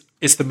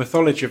it's the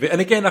mythology of it. And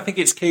again, I think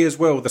it's key as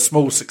well, the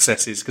small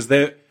successes, because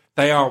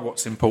they are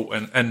what's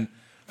important. And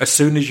as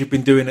soon as you've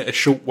been doing it a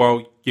short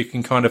while, you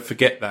can kind of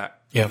forget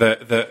that. Yeah.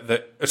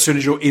 That as soon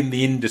as you're in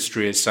the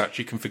industry as such,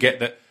 you can forget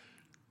that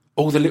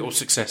all the little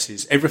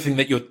successes, everything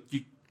that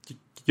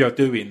you're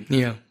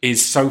doing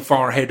is so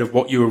far ahead of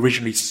what you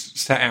originally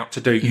set out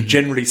to do. You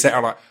generally set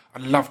out like,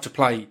 I'd love to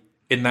play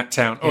in that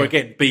town, or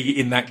again, be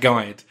in that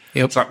guide.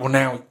 Yep. It's like, well,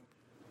 now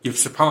you've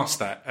surpassed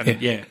that,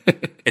 and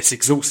it's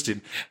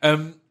exhausting.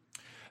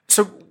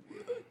 So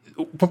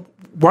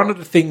one of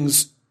the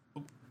things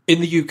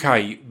in the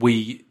UK,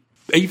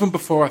 even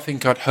before I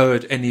think I'd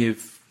heard any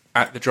of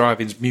At the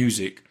Drive-In's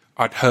music,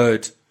 I'd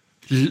heard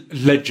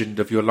legend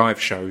of your live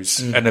shows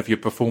and of your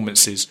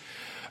performances.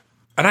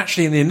 And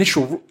actually, in the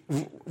initial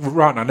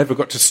run, I never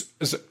got to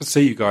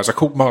see you guys. I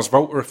caught Mars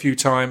Volta a few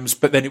times,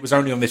 but then it was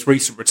only on this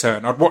recent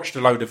return. I'd watched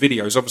a load of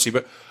videos, obviously,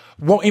 but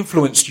what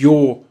influenced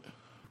your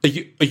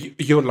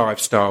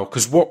lifestyle?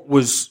 Because what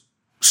was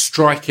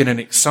striking and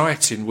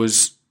exciting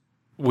was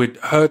we'd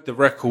heard the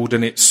record,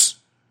 and it's,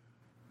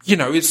 you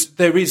know,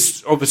 there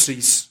is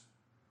obviously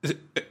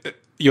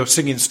your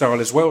singing style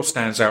as well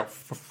stands out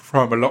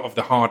from a lot of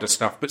the harder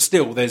stuff, but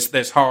still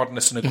there's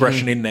hardness and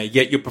aggression in there.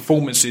 Yet your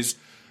performances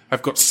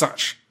have got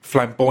such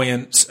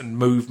flamboyance and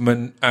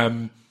movement.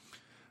 It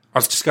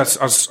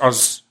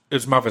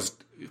was Mother's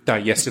Day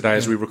yesterday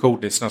as we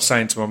record this, and I was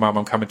saying to my mum,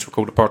 I'm coming to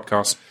record a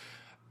podcast,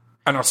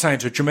 and I was saying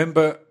to her, do you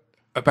remember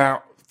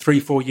about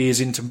 3-4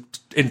 years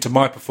into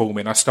my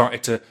performing, I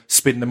started to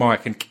spin the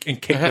mic and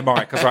kick the mic.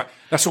 I was like,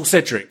 that's all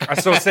Cedric. I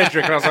saw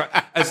Cedric, and I was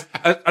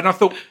like, and I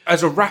thought,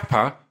 as a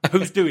rapper,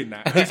 who's doing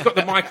that? Who's got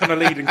the mic on a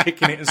lead and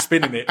kicking it and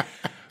spinning it?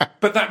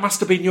 But that must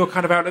have been your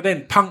kind of outlet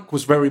then. Punk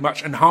was very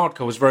much, and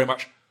hardcore was very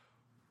much,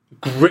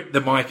 grip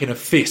the mic in a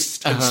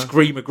fist and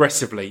scream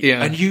aggressively.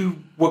 Yeah. And you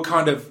were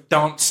kind of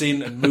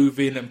dancing and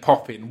moving and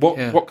popping.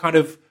 What kind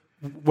of,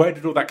 where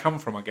did all that come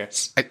from, I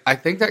guess? I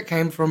think that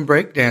came from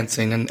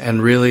breakdancing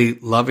and really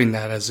loving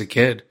that as a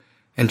kid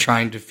and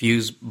trying to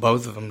fuse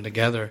both of them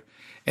together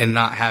and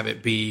not have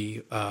it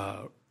be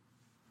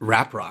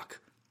rap rock.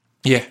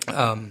 Yeah.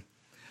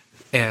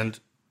 And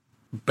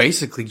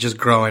basically just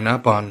growing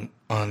up on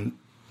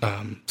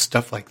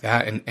stuff like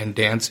that and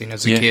dancing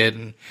as a kid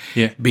and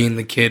being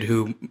the kid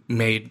who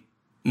made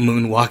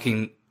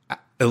moonwalking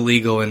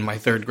illegal in my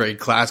 3rd grade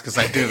class because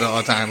I did it all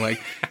the time.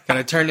 Like, when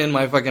I turned in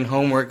my fucking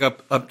homework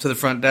up to the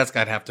front desk,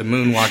 I'd have to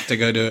moonwalk to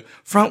go to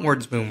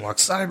frontwards moonwalk,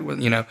 sideways,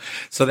 you know.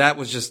 So that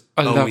was just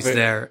always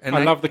there. And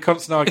I love the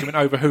constant argument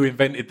over who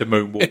invented the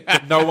moonwalk.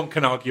 But no one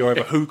can argue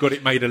over who got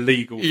it made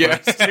illegal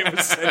first. It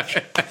was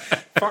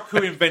fuck who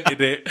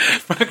invented it.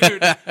 Fuck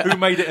who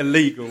made it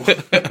illegal.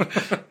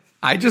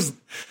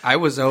 I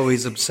was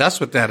always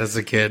obsessed with that as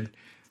a kid.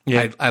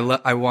 Yeah.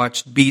 I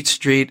watched Beat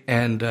Street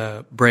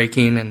and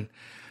Breaking, and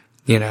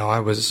you know, I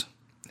was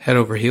head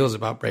over heels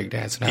about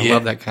breakdancing. I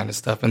love that kind of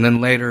stuff. And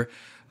then later,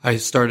 I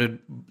started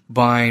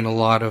buying a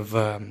lot of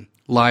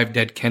Live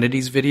Dead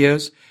Kennedy's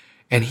videos,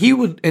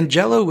 and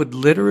Jello would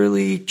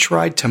literally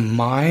try to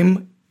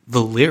mime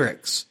the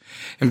lyrics.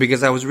 And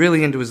because I was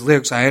really into his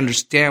lyrics, I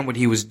understand what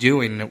he was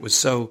doing, and it was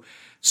so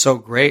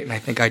great. And I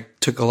think I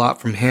took a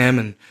lot from him.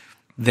 And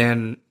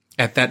then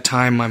at that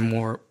time, my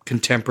more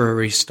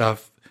contemporary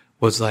stuff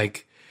was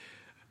like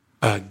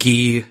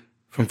Guy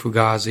from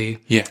Fugazi.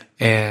 Yeah.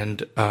 And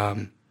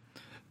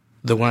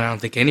the one I don't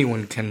think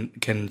anyone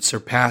can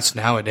surpass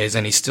nowadays,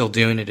 and he's still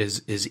doing it,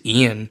 is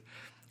Ian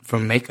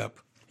from Makeup.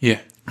 Yeah.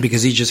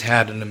 Because he just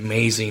had an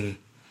amazing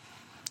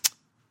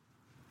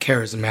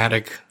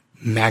charismatic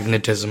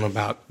magnetism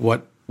about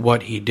what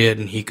what he did,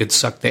 and he could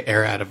suck the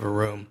air out of a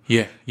room.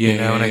 Yeah.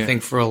 And I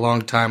think for a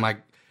long time I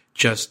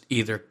just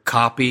either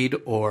copied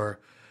or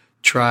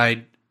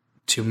tried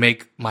to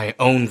make my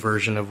own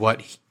version of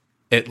what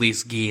at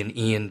least Guy and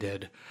Ian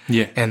did.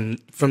 Yeah. And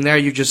from there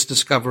you just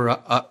discover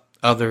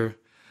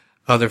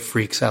other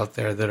freaks out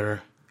there that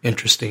are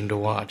interesting to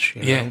watch.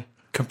 You know?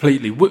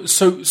 Completely.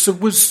 So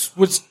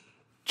was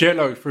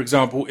Jello, for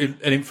example, an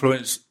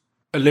influence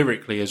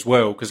lyrically as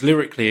well? Because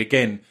lyrically,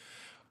 again,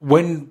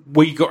 when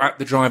we got at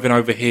the drive-in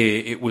over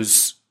here, it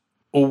was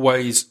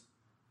always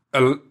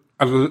a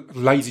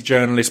lazy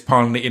journalist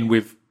piling it in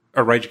with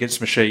a Rage Against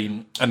the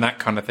Machine and that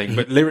kind of thing.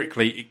 But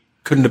lyrically, it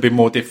couldn't have been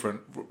more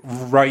different.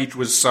 Rage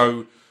was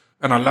so,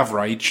 and I love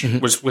Rage,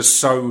 was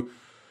so,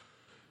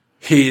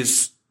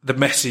 here's the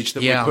message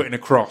that we're putting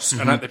across.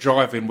 And at the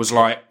drive-in was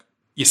like,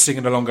 you're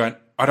singing along going,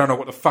 I don't know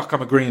what the fuck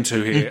I'm agreeing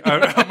to here.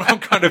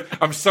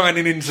 I'm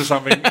signing into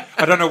something.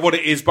 I don't know what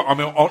it is, but I'm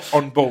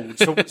on board.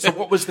 So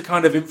what was the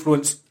kind of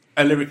influence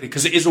lyrically?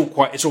 Because it's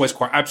always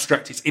quite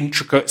abstract. It's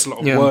intricate. It's a lot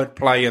of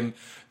wordplay and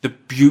the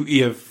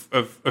beauty of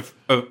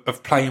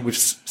playing with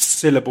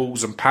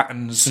syllables and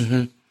patterns.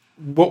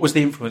 What was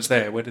the influence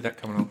there? Where did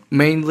that come along?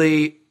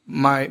 Mainly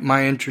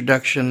my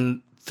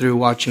introduction through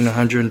watching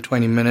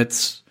 120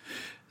 Minutes,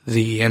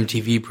 the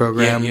MTV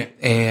program,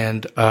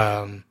 and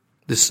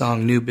the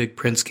song New Big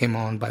Prince came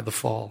on by The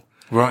Fall.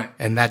 Right.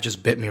 And that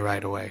just bit me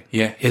right away.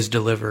 Yeah. His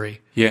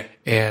delivery. Yeah.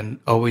 And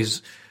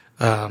always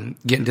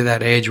getting to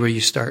that age where you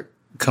start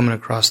coming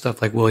across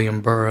stuff like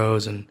William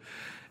Burroughs, and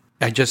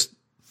I just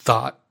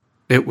thought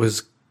it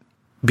was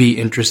be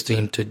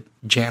interesting to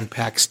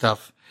jam-pack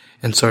stuff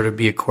and sort of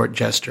be a court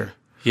jester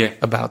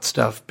about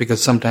stuff,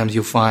 because sometimes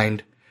you'll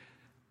find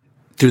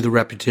through the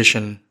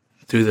repetition,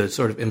 through the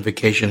sort of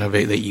invocation of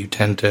it, that you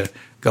tend to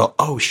go,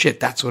 oh shit,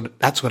 that's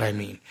what I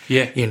mean.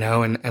 Yeah. You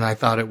know, and I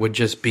thought it would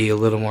just be a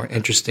little more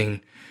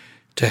interesting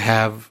to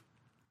have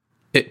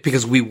it,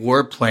 because we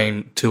were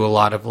playing to a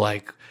lot of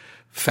like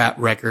Fat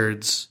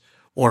Records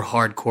or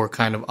hardcore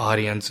kind of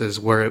audiences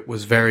where it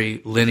was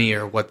very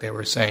linear what they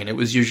were saying. It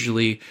was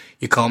usually,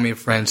 you call me a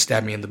friend,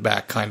 stab me in the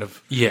back kind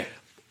of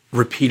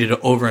repeated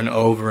over and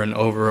over and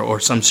over, or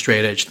some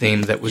straight edge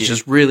theme that was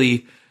just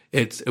really,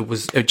 it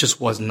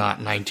just was not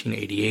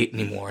 1988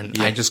 anymore. And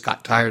I just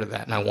got tired of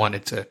that, and I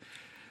wanted to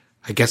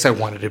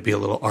be a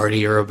little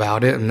artier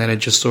about it, and then it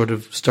just sort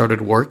of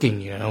started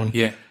working, you know.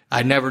 And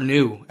I never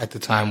knew at the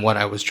time what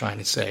I was trying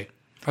to say.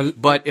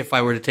 But if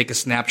I were to take a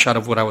snapshot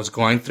of what I was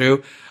going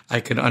through, I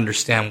could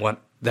understand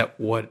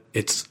what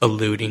it's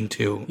alluding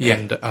to. Yeah.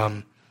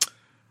 And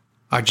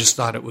I just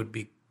thought it would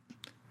be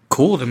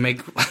cool to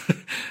make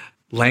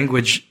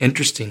language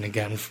interesting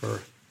again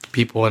for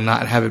people and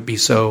not have it be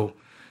so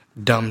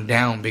dumbed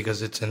down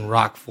because it's in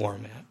rock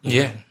format.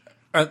 Yeah.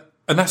 And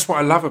that's what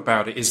I love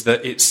about it, is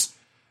that it's,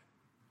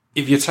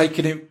 if you're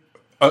taking it,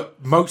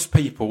 most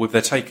people, if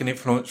they're taking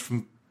influence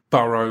from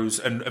Burroughs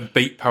and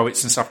beat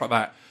poets and stuff like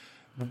that,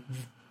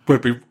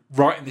 would be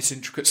writing this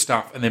intricate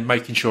stuff and then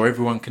making sure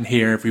everyone can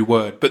hear every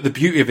word. But the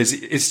beauty of it is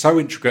it's so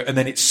intricate, and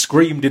then it's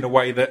screamed in a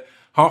way that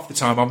half the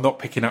time I'm not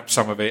picking up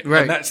some of it.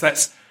 Right. And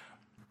that's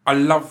I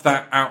love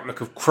that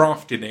outlook of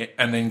crafting it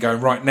and then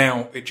going, right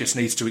now it just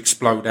needs to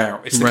explode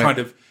out. It's the kind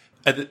of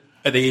the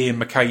Ian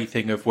MacKaye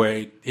thing of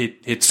where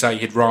he'd say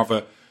he'd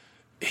rather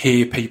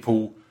hear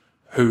people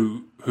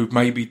who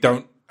maybe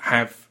don't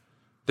have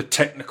the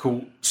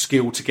technical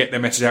skill to get their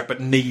message out, but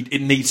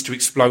it needs to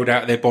explode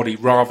out of their body,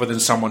 rather than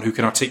someone who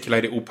can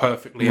articulate it all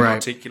perfectly and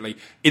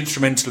articulately,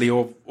 instrumentally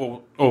or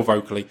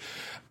vocally.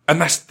 And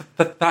that's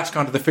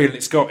kind of the feeling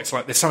it's got. It's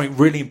like there's something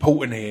really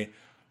important here,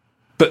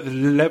 but the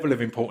level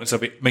of importance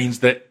of it means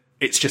that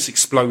it's just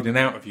exploding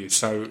out of you.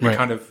 So it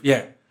kind of,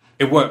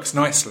 it works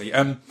nicely.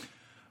 One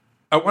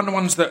of the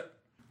ones that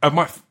are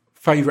my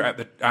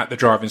favourite at the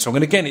drive-in song,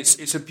 and again,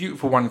 it's a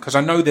beautiful one because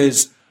I know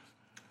there's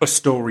a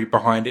story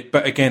behind it,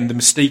 but again, the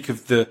mystique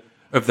of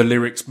the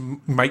lyrics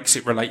makes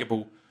it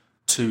relatable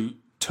to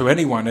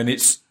anyone, and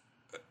it's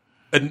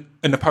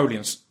a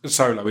Napoleon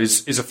solo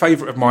is a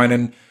favourite of mine,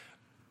 and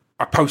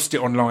I post it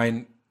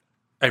online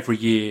every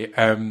year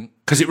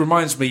because it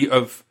reminds me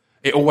of.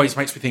 It always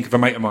makes me think of a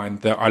mate of mine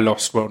that I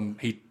lost when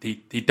he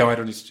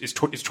died on his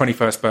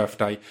 21st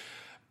birthday,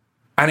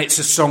 and it's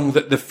a song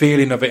that the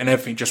feeling of it and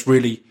everything just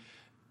really.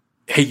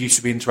 He used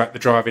to be into At the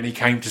Drive-In. He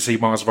came to see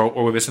Mars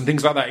Volta with us and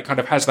things like that. It kind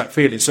of has that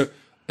feeling. So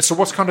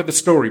what's kind of the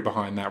story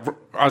behind that?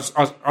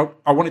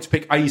 I wanted to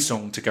pick a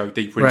song to go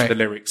deeper into the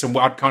lyrics, and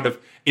I'd kind of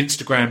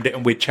Instagrammed it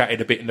and we'd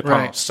chatted a bit in the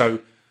past. So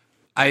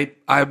I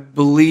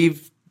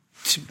believe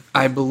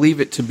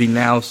it to be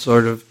now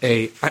sort of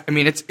I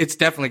mean, it's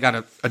definitely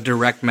got a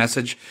direct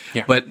message,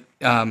 but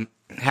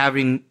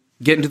getting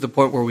to the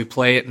point where we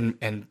play it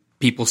and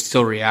people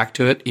still react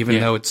to it,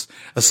 even though it's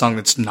a song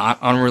that's not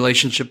on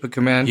Relationship of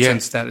Command,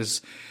 since that is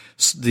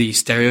the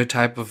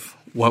stereotype of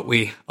what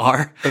we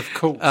are. Of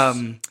course.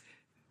 And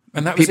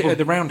that was it at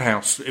the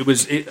Roundhouse.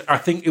 I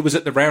think it was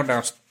at the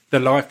Roundhouse, the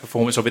live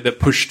performance of it, that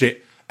pushed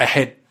it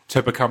ahead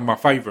to become my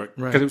favourite.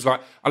 Because it was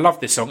like, I love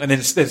this song. And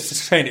then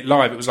saying it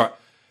live, it was like,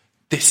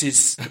 this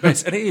is the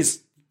best. And it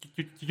is.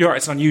 you're right,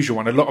 it's an unusual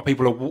one. A lot of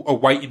people are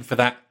waiting for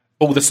that,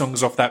 all the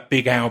songs off that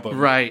big album.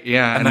 Right,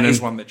 yeah. And that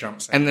is one that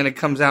jumps out. And then it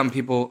comes out and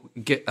people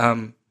get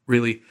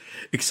really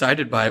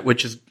excited by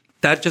it,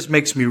 that just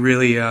makes me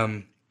really,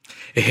 it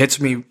hits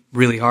me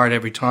really hard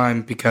every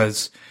time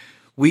because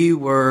we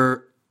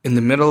were in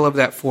the middle of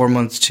that 4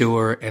 months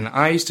tour, and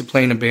I used to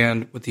play in a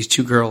band with these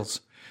two girls,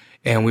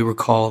 and we were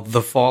called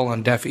The Fall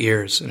on Deaf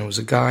Ears, and it was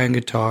a guy on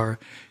guitar,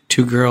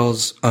 two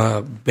girls,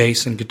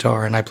 bass and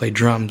guitar, and I played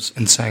drums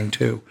and sang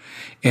too.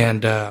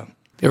 And they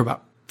were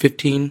about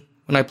 15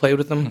 when I played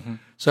with them, Mm-hmm.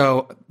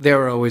 so they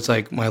were always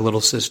like my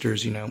little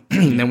sisters, you know.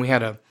 And then we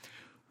had a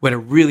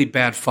really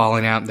bad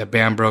falling out, and the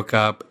band broke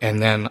up,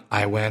 and then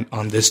I went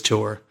on this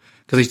tour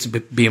because I used to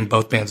be in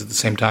both bands at the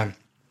same time.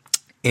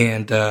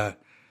 And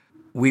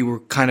we were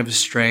kind of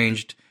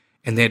estranged,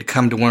 and they had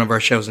come to one of our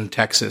shows in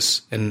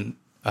Texas, and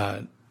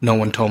no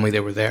one told me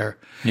they were there.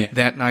 Yeah.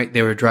 That night,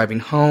 they were driving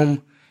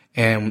home,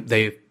 and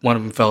one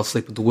of them fell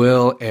asleep at the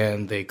wheel,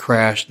 and they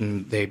crashed,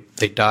 and they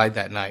died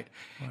that night.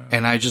 Wow.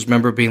 And I just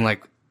remember being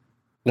like,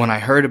 when I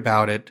heard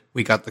about it,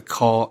 we got the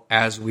call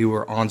as we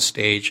were on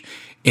stage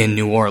in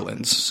New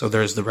Orleans. So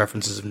there's the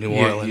references of New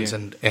Orleans,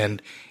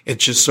 and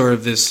it's just sort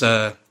of this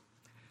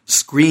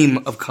scream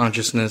of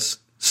consciousness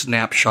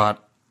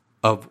snapshot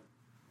of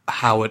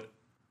how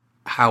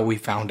we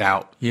found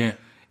out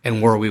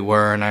and where we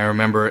were. And I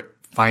remember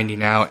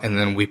finding out, and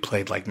then we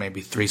played like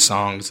maybe 3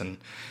 songs, and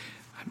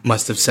I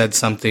must have said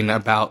something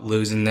about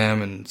losing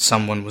them, and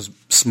someone was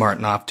smart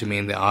enough to me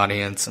in the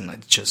audience, and I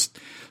just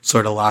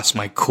sort of lost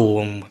my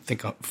cool, and I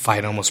think a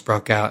fight almost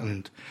broke out,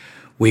 and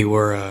we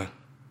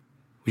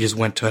just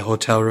went to a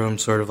hotel room,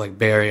 sort of like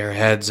bury our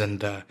heads,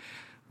 and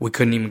we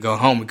couldn't even go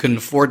home. We couldn't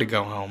afford to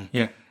go home.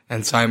 Yeah.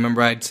 And so I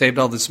remember I'd saved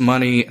all this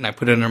money, and I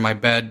put it under my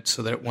bed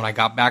so that when I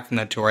got back from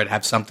that tour, I'd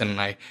have something.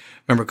 And I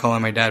remember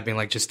calling my dad, being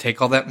like, just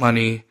take all that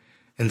money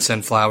and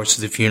send flowers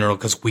to the funeral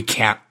because we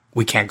can't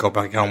go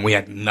back home. We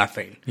had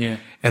nothing. Yeah.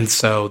 And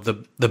so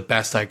the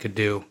best I could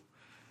do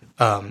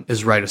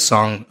is write a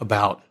song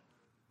about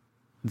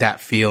that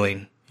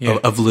feeling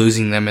of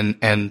losing them,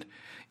 and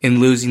in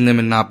losing them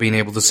and not being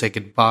able to say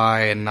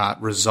goodbye and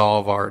not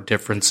resolve our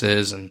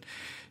differences, and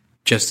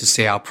just to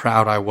say how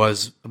proud I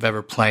was of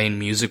ever playing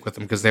music with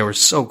them because they were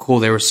so cool.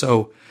 They were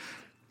so,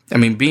 I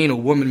mean, being a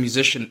woman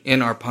musician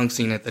in our punk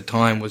scene at the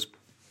time was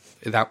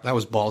that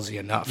was ballsy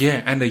enough.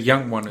 Yeah, and a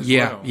young one as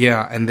well.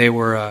 Yeah, and they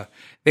were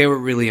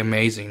really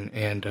amazing,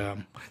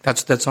 and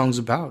that's what that song's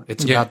about.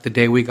 It's about the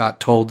day we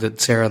got told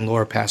that Sarah and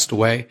Laura passed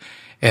away,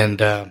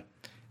 and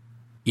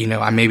you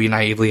know, I maybe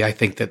naively I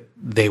think that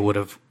they would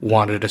have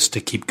wanted us to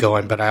keep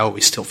going, but I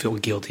always still feel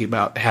guilty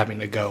about having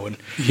to go and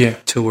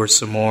tour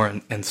some more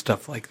and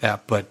stuff like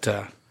that. But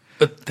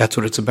that's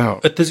what it's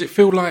about. Does it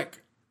feel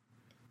like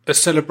a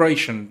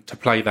celebration to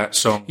play that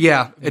song?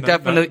 Yeah, it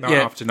definitely. Night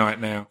after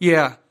night now.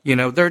 Yeah, you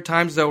know, there are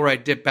times though where I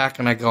dip back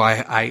and I go,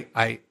 I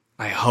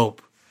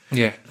hope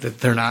that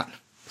they're not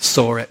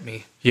sore at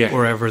me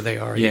wherever they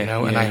are, you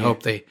know, and I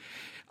hope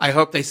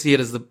they see it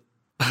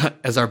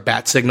as our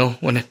bat signal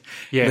when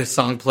the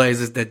song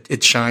plays, is that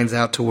it shines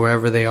out to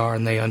wherever they are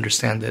and they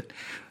understand that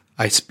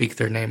I speak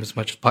their name as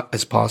much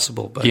as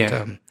possible. But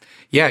you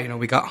know,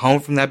 we got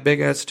home from that big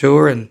ass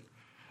tour, and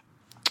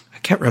I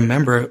can't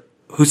remember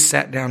who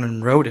sat down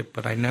and wrote it,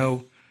 but I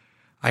know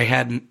I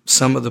had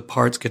some of the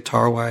parts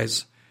guitar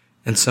wise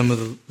and some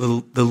of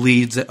the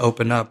leads that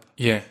open up.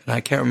 Yeah. And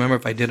I can't remember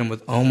if I did them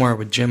with Omar or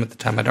with Jim at the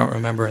time. I don't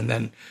remember. And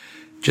then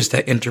just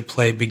that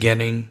interplay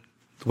beginning,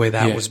 the way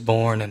that was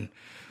born, and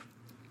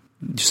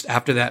just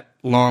after that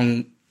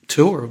long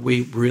tour,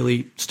 we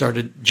really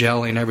started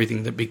gelling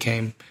everything that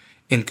became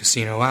In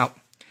Casino Out.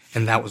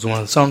 And that was one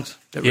of the songs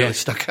that really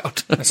stuck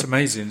out. That's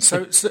amazing.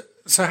 So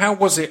how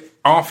was it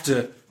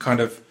after kind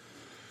of...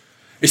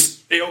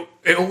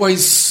 It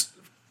always...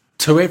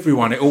 To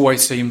everyone, it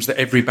always seems that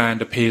every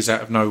band appears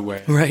out of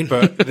nowhere. Right.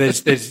 But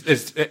there's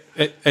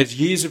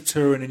years of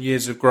touring and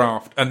years of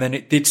graft. And then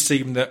it did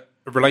seem that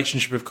a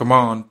Relationship of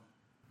Command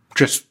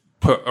just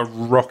put a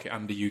rocket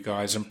under you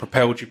guys and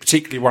propelled you,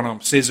 particularly One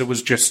Arm Scissor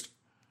was just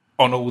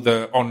on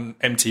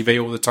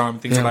MTV all the time,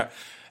 things like that.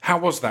 How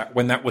was that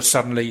when that was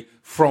suddenly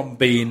from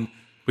being,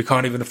 we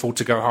can't even afford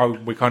to go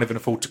home, we can't even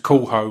afford to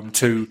call home,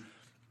 to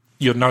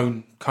you're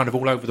known kind of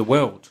all over the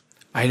world?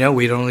 I know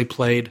we'd only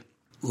played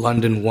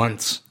London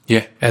once.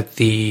 Yeah. At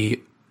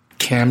the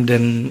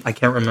Camden, I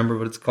can't remember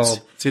what it's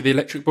called. To the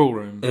Electric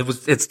Ballroom?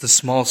 It's the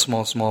small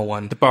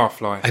one. The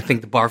Barfly. I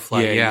think the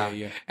Barfly,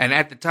 yeah. And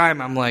at the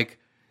time, I'm like,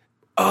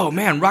 oh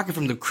man, Rocket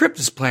from the Crypt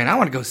is playing. I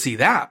want to go see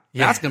that.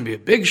 Yeah. That's going to be a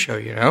big show,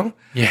 you know?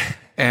 Yeah.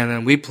 And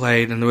then we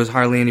played, and there was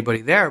hardly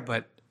anybody there,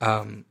 but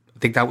I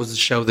think that was the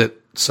show that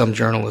some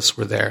journalists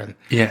were there,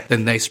 and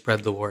then they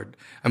spread the word.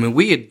 I mean,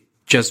 we had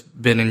just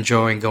been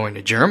enjoying going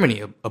to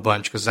Germany a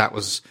bunch, because that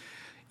was,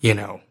 you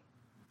know,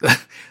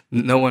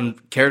 no one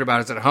cared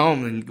about us at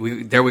home, and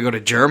we go to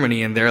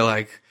Germany, and they're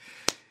like,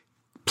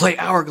 play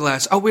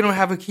Hourglass. Oh, we don't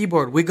have a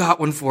keyboard. We got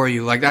one for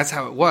you. Like, that's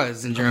how it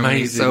was in Germany.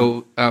 Amazing.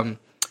 So,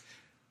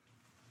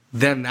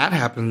 then that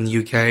happened in the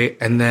UK,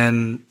 and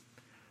then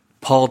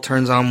Paul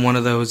turns on one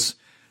of those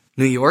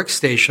New York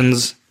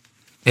stations,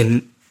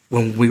 and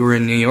when we were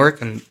in New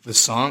York and the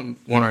song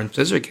Warner and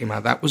Scissor came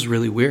out, that was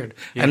really weird.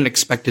 I didn't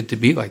expect it to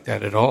be like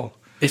that at all.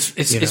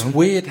 It's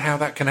weird how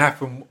that can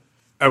happen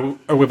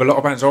with a lot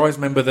of bands. I always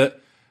remember that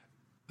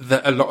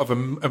a lot of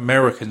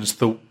Americans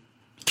thought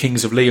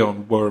Kings of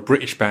Leon were a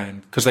British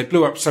band because they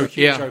blew up so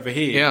huge over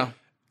here. Yeah.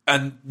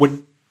 And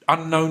when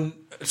unknown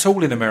at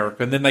all in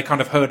America, and then they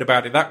kind of heard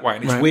about it that way.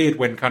 And it's weird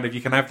when kind of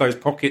you can have those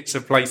pockets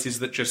of places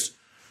that just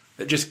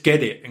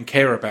get it and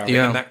care about it,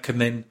 and that can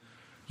then,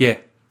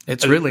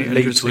 it's really lead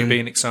interesting. to it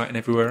being exciting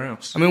everywhere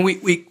else. I mean,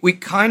 we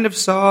kind of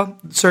saw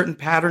a certain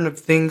pattern of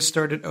things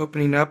started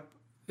opening up,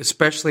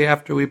 especially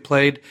after we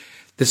played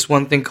this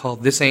one thing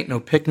called This Ain't No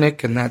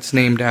Picnic, and that's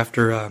named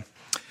after a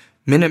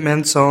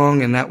Minutemen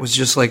song, and that was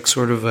just like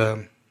sort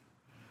of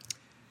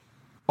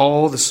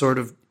all the sort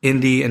of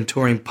indie and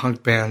touring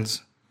punk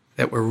bands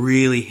that were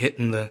really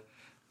hitting the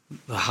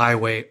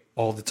highway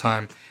all the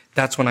time.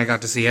 That's when I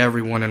got to see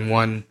everyone in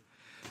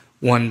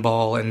one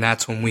ball, and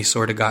that's when we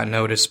sort of got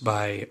noticed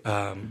by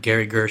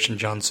Gary Gersh and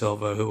John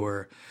Silva, who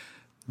were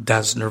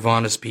Das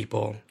Nirvana's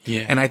people.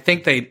 Yeah. And I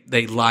think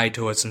they lied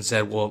to us and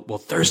said, well,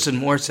 Thurston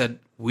Moore said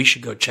we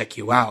should go check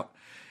you out,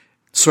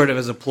 sort of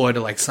as a ploy to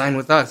like sign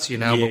with us, you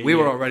know. But we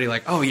were already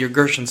like, oh, you're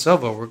Gersh and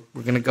Silva, we're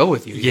going to go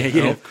with you.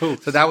 You know? Cool.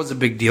 So that was a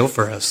big deal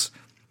for us.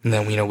 And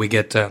then we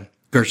get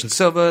Gersh and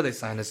Silva. They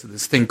signed us to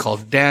this thing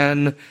called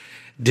DEN,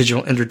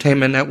 Digital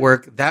Entertainment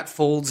Network. That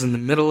folds in the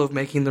middle of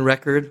making the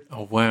record.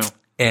 Oh wow!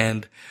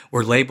 And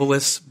we're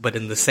labelless, but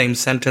in the same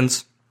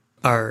sentence,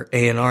 our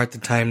A&R at the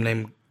time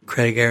named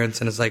Craig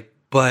Aronson is like,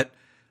 but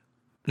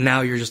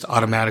now you're just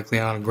automatically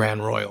on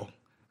Grand Royal.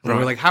 And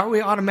we're like, how are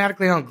we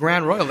automatically on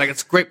Grand Royal? Like,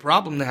 it's a great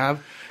problem to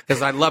have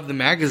because I loved the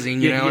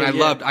magazine, you know,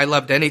 and I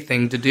loved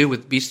anything to do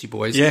with Beastie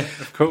Boys. Yeah,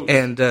 of course.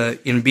 And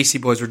Beastie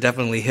Boys were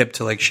definitely hip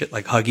to like shit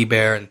like Huggy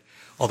Bear and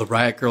all the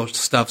Riot Girl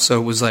stuff.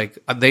 So it was like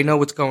they know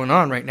what's going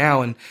on right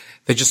now, and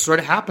they just sort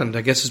of happened.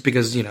 I guess it's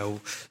because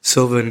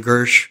Silva and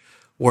Gersh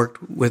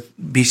worked with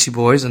Beastie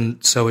Boys,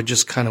 and so it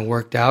just kind of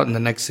worked out. And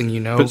the next thing you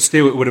know, but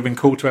still, it would have been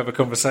cool to have a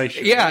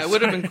conversation. Yeah, it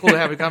would have been cool to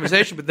have a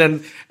conversation. But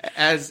then,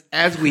 as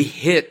we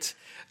hit.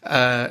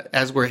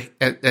 As one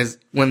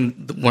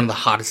of the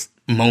hottest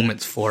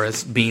moments for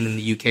us being in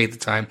the UK at the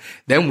time,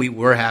 then we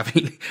were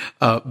having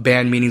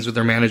band meetings with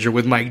our manager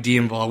with Mike D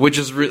involved, which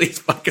is really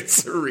fucking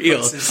surreal.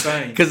 That's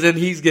insane. Because then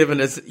he's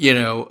giving us,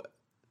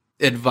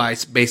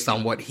 advice based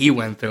on what he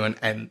went through,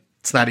 and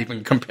it's not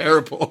even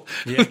comparable.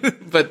 Yeah.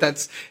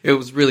 But it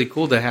was really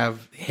cool to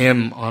have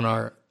him on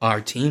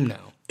our team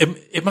now.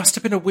 It must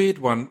have been a weird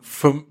one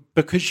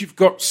because you've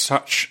got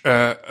such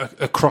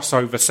a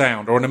crossover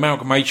sound or an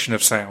amalgamation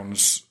of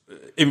sounds,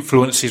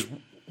 influences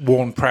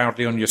worn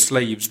proudly on your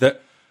sleeves,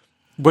 that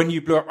when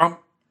you blew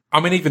up, I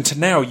mean, even to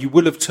now, you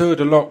will have toured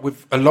a lot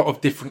with a lot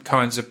of different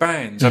kinds of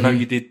bands. Mm-hmm. I know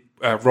you did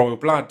Royal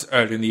Blood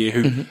earlier in the year,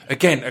 who,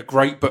 again, are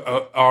great, but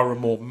are a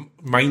more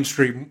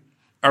mainstream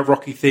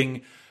rocky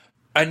thing.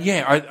 And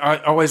yeah, I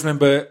always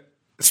remember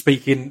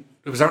speaking,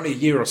 it was only a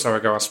year or so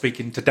ago, I was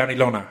speaking to Danny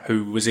Lona,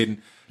 who was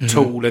in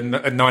Tool and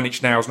Nine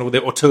Inch Nails and all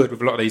that, or toured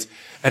with a lot of these,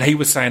 and he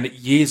was saying that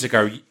years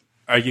ago,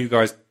 you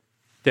guys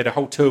did a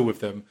whole tour with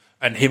them,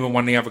 and him and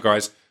one of the other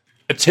guys,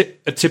 a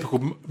typical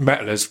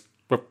metalers,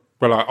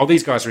 were like, oh,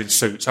 these guys are in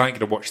suits, I ain't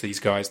going to watch these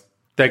guys,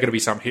 they're going to be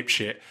some hip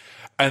shit.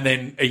 And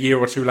then a year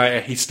or two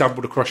later, he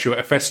stumbled across you at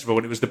a festival,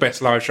 and it was the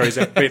best live show he's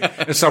ever been,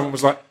 and someone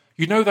was like,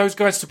 those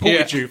guys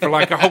supported you for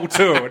like a whole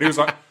tour, and he was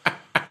like,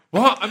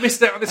 what? I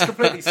missed out on this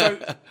completely. So,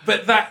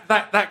 but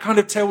that kind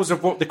of tells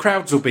of what the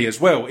crowds will be as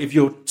well. If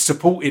you're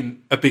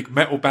supporting a big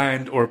metal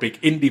band or a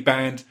big indie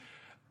band,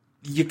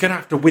 you're going to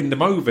have to win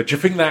them over. Do you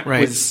think that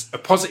was a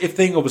positive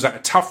thing, or was that a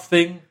tough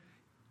thing?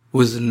 It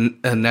was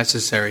a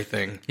necessary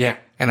thing. Yeah.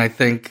 And I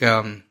think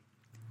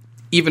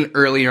even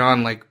earlier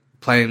on, like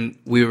playing,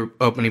 we were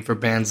opening for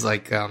bands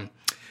like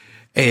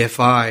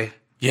AFI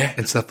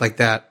and stuff like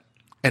that.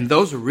 And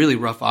those were really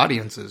rough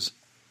audiences.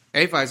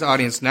 AFI's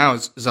audience now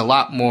is a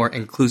lot more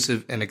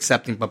inclusive and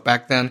accepting, but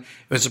back then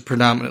it was a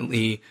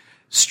predominantly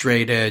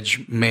straight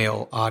edge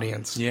male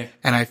audience. Yeah.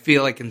 And I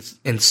feel like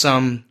in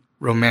some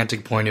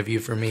romantic point of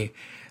view for me,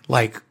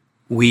 like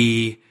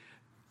we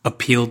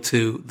appealed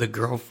to the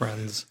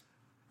girlfriends,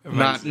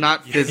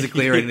 not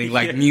physically or anything,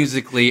 like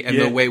musically and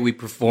the way we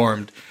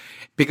performed.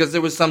 Because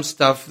there was some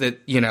stuff that,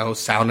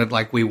 sounded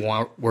like we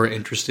were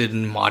interested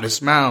in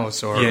Modest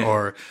Mouse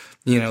or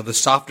the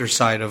softer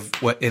side of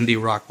what indie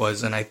rock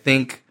was. And I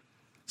think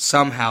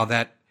somehow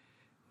that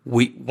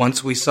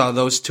once we saw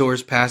those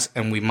tours pass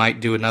and we might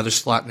do another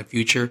slot in the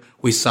future,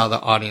 we saw the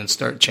audience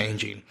start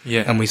changing.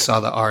 Yeah. And we saw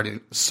the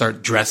audience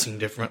start dressing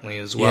differently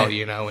as well,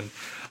 and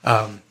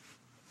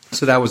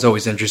so that was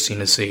always interesting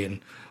to see.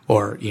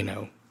 Or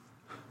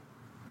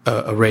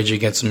a Rage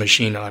Against the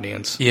Machine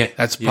audience. Yeah.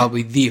 That's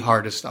probably the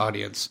hardest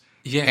audience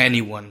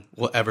anyone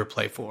will ever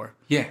play for.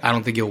 Yeah. I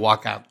don't think you'll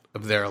walk out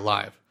of there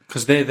alive.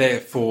 Because they're there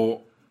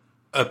for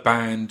a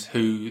band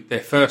who their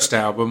first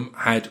album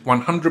had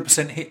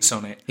 100% hits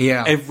on it.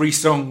 Yeah. Every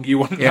song you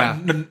want,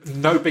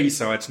 no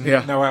B-sides,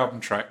 no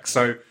album track.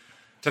 So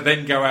to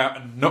then go out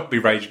and not be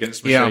Rage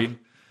Against the Machine.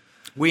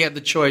 We had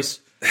the choice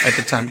at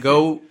the time.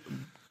 Go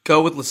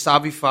with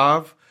Lasavi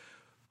Fav,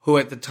 who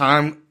at the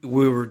time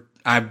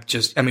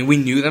we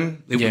knew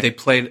them. They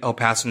played El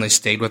Paso and they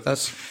stayed with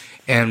us.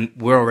 And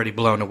we're already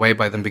blown away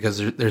by them because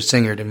their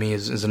singer to me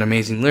is an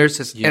amazing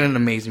lyricist and an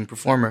amazing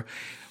performer.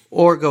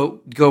 Or go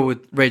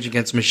with Rage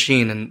Against the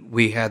Machine, and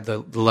we had the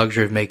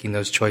luxury of making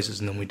those choices,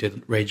 and then we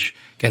did Rage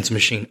Against the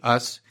Machine.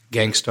 Us,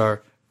 Gang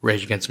Starr,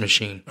 Rage Against the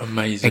Machine.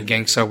 Amazing. And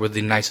Gang Starr were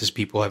the nicest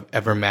people I've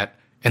ever met,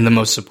 and the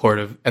most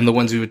supportive, and the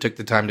ones who took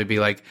the time to be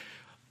like,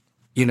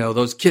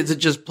 those kids that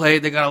just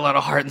played, they got a lot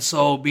of heart and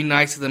soul, be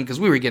nice to them, because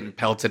we were getting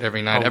pelted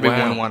every night.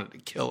 Everyone wanted to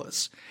kill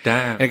us.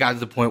 Damn. And it got to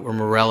the point where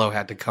Morello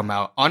had to come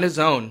out on his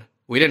own.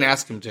 We didn't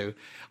ask him to.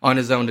 On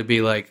his own to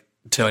be like,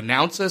 to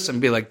announce us and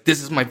be like,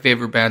 this is my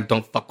favorite band,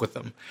 don't fuck with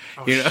them.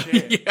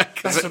 Shit.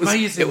 That's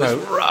amazing, it was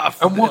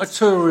rough. And what a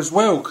tour as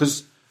well,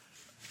 because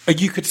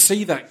you could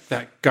see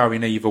that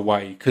going either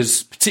way,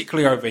 because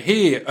particularly over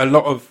here, a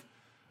lot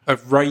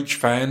of Rage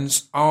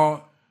fans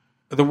are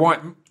the white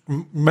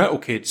metal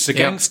kids. So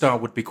Gang Starr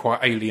would be quite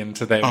alien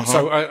to them.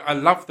 So I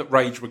love that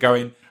Rage were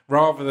going,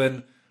 rather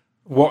than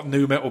what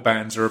new metal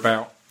bands are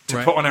about,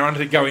 to put on our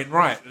under going,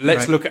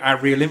 let's look at our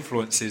real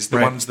influences,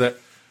 the ones that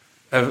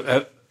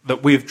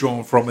that we've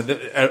drawn from,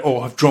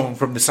 or have drawn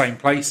from the same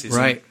places.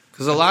 Right.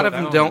 Because a lot of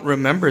them don't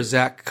remember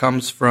Zach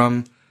comes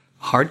from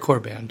a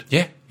hardcore band.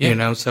 Yeah.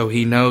 So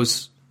he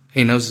knows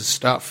his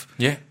stuff.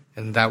 Yeah.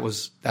 And that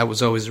was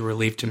always a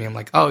relief to me. I'm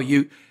like, oh,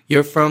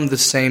 you're from the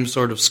same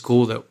sort of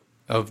school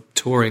of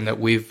touring that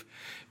we've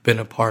been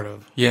a part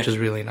of, which is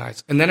really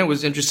nice. And then it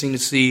was interesting to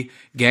see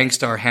Gang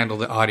Starr handle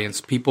the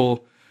audience.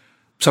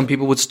 Some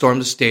people would storm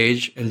the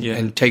stage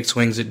and take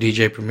swings at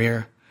DJ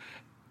Premier,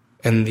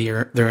 and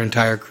their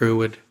entire crew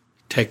would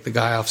take the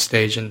guy off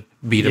stage and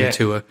beat him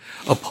to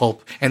a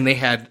pulp. And they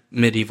had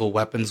medieval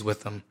weapons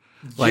with them.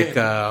 Like,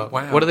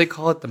 what do they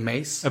call it? The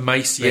mace? A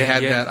mace, They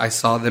had that. I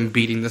saw them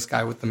beating this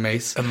guy with the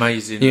mace.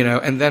 Amazing.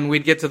 And then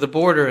we'd get to the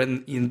border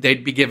and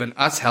they'd be giving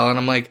us hell. And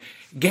I'm like,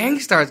 Gang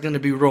Starr's going to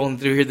be rolling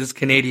through here, this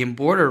Canadian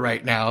border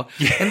right now.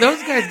 Yeah. And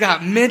those guys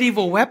got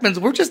medieval weapons.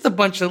 We're just a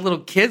bunch of little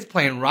kids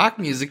playing rock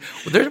music.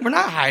 We're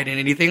not hiding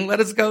anything. Let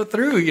us go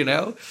through,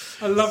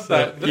 I love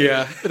that.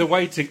 The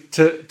way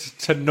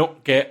to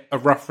not get a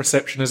rough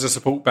reception as a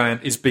support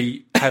band is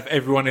have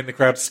everyone in the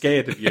crowd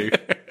scared of you.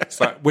 It's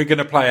like, we're going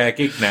to play our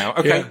gig now.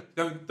 Okay,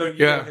 don't you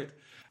go ahead.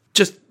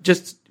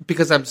 Just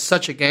because I'm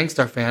such a Gang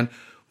Starr fan,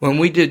 when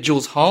we did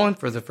Jules Holland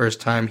for the first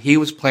time,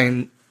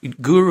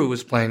 Guru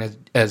was playing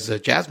as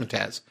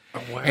Jazzmatazz.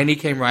 Oh, wow. And he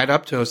came right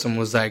up to us and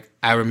was like,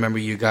 I remember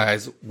you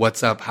guys.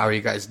 What's up? How are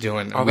you guys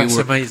doing? And that's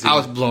amazing. I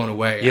was blown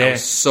away. Yeah. I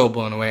was so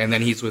blown away. And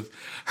then he's with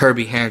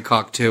Herbie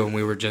Hancock, too, and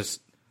we were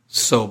just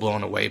so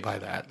blown away by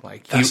that.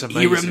 Like,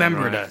 he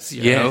remembered us.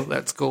 You know?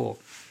 That's cool.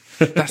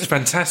 That's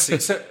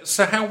fantastic.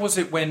 So how was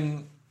it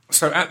when...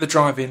 So at the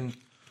drive-in,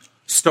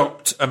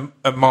 stopped and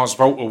Mars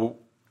Volta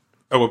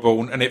were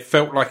born, and it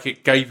felt like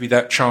it gave you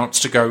that chance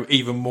to go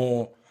even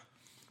more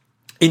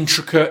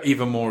intricate,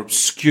 even more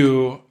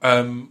obscure.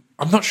 I'm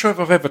not sure if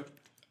I've ever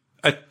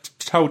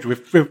told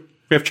you.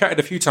 We've chatted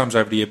a few times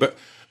over the year, but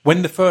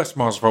when the first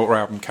Mars Volta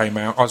album came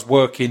out, I was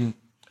working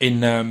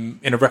in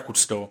a record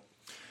store,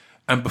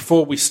 and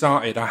before we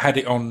started, I had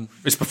it on.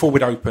 It's before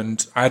we'd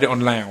opened. I had it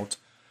on loud,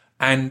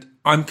 and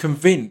I'm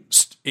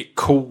convinced it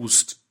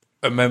caused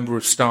a member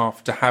of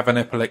staff to have an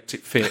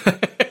epileptic fit.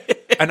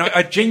 And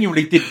I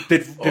genuinely did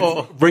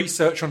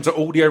research onto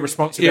audio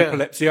responsive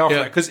epilepsy after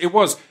that, because it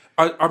was.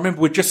 I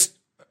remember we're just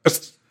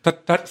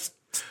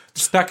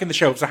stacking the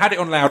shelves. I had it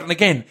on loud, and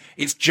again,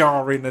 it's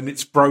jarring and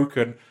it's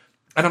broken.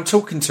 And I'm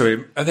talking to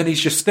him, and then he's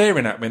just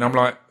staring at me, and I'm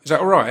like, "Is that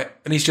all right?"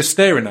 And he's just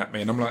staring at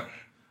me, and I'm like,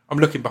 I'm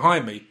looking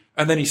behind me,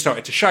 and then he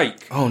started to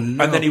shake. Oh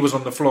no! And then he was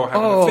on the floor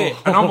having a fit,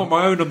 and I'm on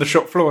my own on the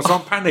shop floor, so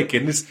I'm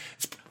panicking. It's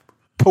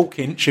Paul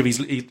Kinch, if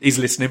he's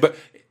listening, but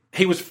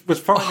he was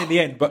fine in the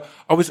end. But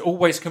I was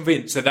always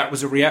convinced that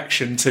was a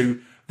reaction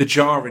to the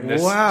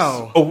jarringness.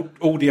 Wow.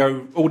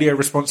 Audio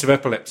responsive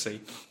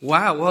epilepsy.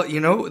 Wow. Well,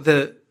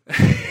 the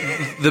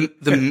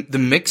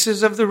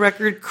mixes of the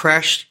record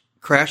crashed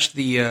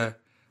the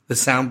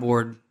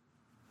soundboard.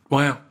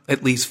 Wow.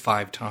 At least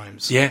 5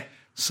 times. Yeah.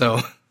 So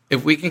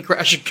if we can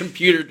crash a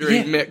computer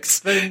during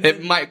mix,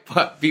 it might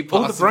be possible.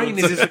 All the brain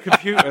is a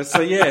computer.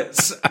 So yeah.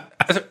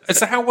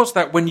 So how was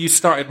that when you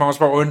started Mars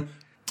Volta? And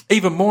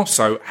even more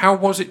so, how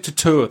was it to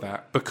tour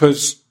that?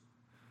 Because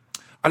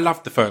I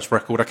loved the first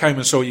record. I came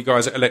and saw you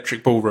guys at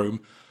Electric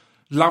Ballroom.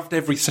 Loved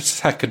every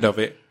second of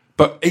it.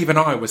 But even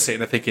I was sitting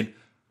there thinking,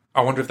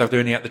 I wonder if they'll do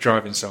any at the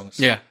driving songs.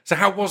 Yeah. So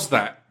how was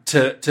that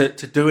to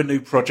do a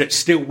new project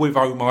still with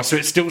Omar? So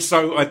it's still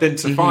so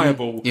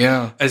identifiable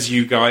as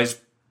you guys,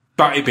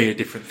 but it'd be a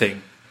different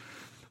thing.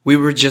 We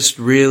were just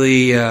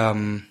really, I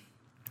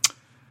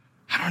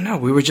don't know,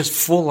 we were just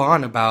full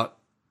on about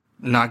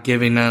not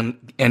giving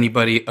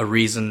anybody a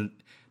reason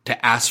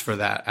to ask for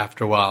that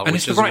after a while. And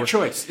it's the right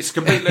choice. It's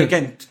completely,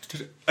 again,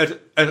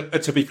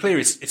 to be clear,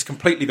 it's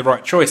completely the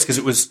right choice, because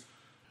it was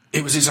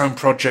his own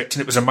project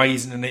and it was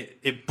amazing, and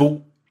it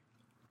brought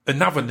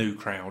another new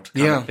crowd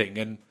kind of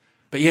thing.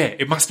 But yeah,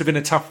 it must have been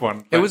a tough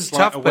one. It was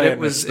tough, but it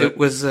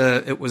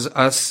was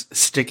us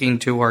sticking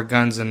to our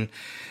guns and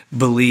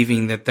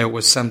believing that there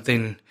was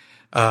something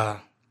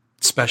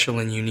special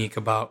and unique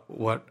about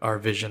what our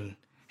vision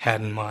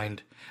had in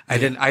mind.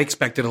 I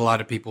expected a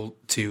lot of people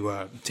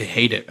to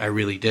hate it. I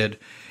really did,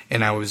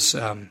 and I was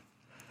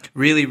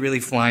really, really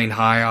flying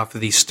high off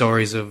of these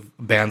stories of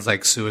bands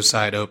like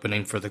Suicide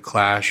opening for The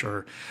Clash,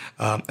 or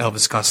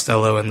Elvis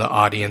Costello in the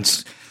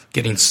audience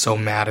getting so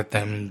mad at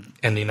them and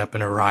ending up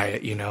in a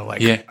riot,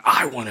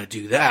 I want to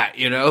do that,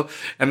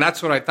 And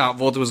that's what I thought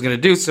Volta was going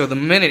to do. So the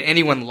minute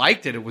anyone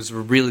liked it, it was a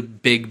really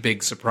big,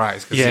 big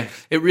surprise. Cause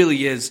it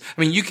really is.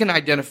 I mean, you can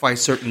identify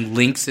certain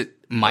links it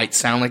might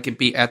sound like it'd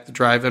be at the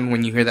drive-in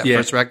when you hear that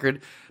first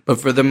record.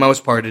 But for the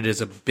most part, it is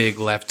a big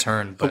left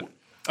turn. But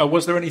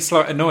was there any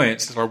slight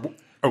annoyance?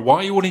 Or why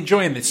are you all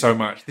enjoying this so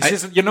much?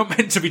 You're not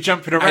meant to be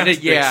jumping around.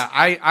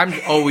 I'm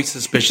always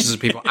suspicious of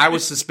people. I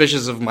was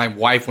suspicious of my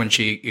wife when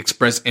she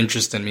expressed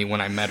interest in me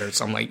when I met her.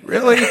 So I'm like,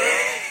 really?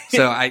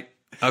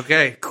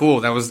 Okay,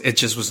 cool. It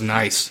just was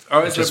nice.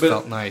 It just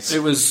felt nice.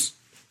 It was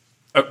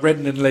at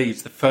Redden and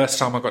Leeds, the first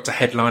time I got to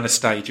headline a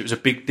stage. It was a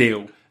big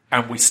deal.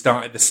 And we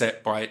started the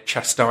set by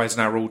chastising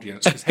our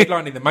audience. Because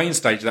headlining the main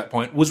stage at that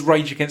point was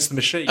Rage Against the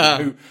Machine,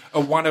 who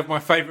are one of my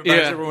favourite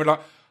bands. Everyone was like,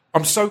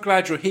 I'm so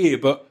glad you're here,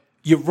 but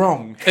you're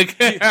wrong.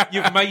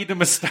 You've made a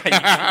mistake.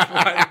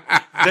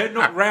 They're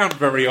not round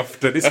very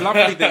often. It's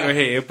lovely that you're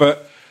here,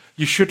 but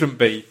you shouldn't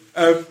be.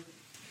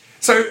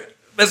 So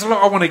there's a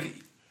lot I want to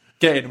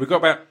get in. We've got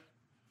about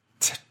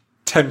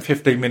 10,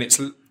 15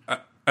 minutes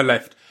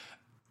left.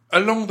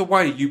 Along the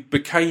way, you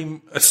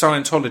became a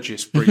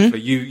Scientologist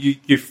briefly.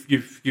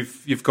 Mm-hmm.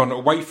 You've gone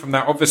away from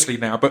that, obviously,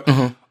 now. But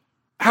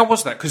how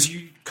was that? Because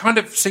you kind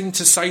of seem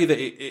to say that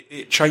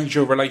it changed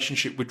your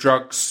relationship with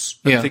drugs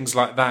and things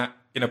like that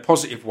in a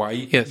positive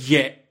way. Yes.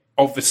 Yet,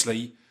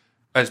 obviously,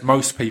 as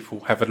most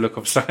people have a look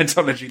of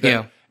Scientology,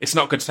 that it's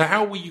not good. So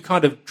how were you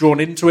kind of drawn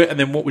into it? And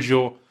then what was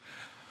your...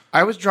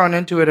 I was drawn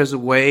into it as a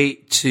way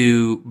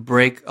to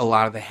break a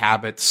lot of the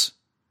habits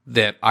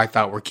that I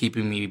thought were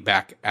keeping me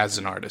back as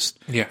an artist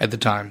at the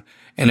time.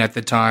 And at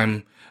the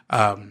time,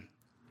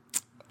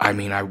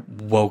 I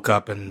woke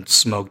up and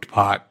smoked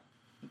pot,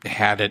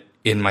 had it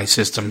in my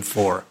system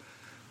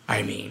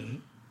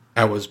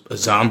I was a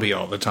zombie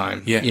all the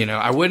time. Yeah.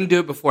 I wouldn't do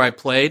it before I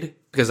played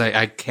because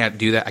I can't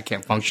do that. I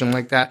can't function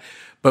like that.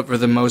 But for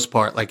the most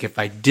part, like if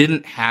I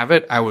didn't have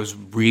it, I was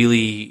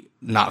really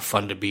not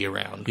fun to be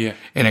around. Yeah.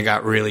 And it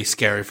got really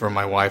scary for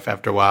my wife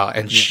after a while.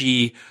 And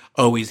she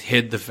always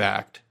hid the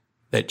fact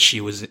that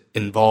she was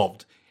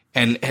involved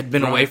and had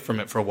been away from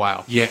it for a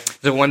while. Yeah.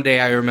 So one day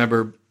I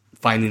remember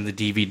finding the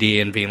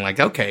DVD and being like,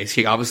 okay,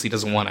 she obviously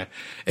doesn't want to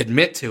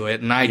admit to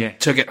it. And I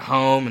took it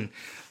home and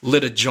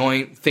lit a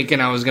joint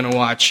thinking I was going to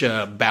watch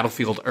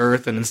Battlefield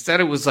Earth. And instead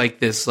it was like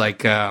this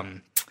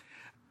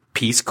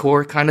Peace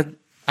Corps kind of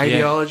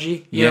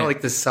ideology, you know,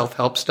 like this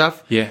self-help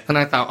stuff. Yeah. And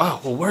I thought,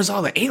 oh, well, where's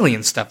all the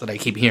alien stuff that I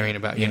keep hearing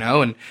about, you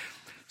know? And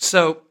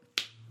so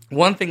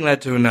one thing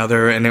led to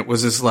another, and it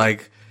was this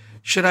like,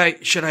 should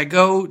I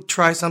go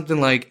try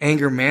something like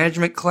anger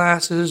management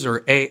classes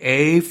or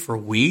AA for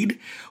weed?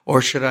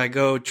 Or should I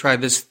go try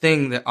this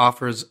thing that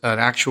offers an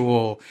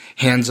actual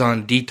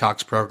hands-on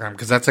detox program?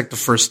 Because that's like the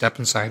first step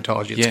in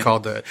Scientology. It's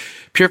called the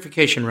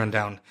Purification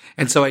Rundown.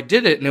 And so I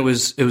did it, and it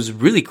was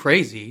really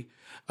crazy.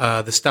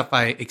 The stuff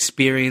I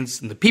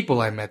experienced and the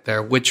people I met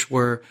there,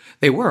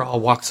 they were all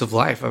walks of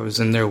life. I was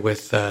in there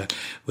with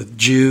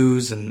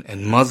Jews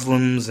and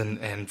Muslims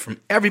and from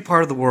every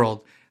part of the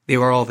world. They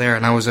were all there,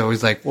 and I was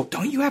always like, well,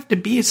 don't you have to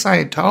be a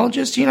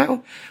Scientologist, you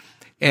know?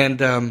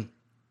 And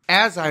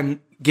as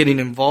I'm getting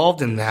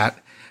involved in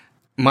that,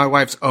 my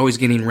wife's always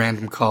getting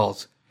random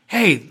calls.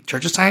 Hey,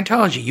 Church of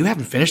Scientology, you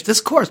haven't finished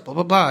this course, blah,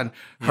 blah, blah. And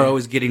her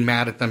always getting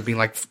mad at them, being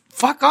like,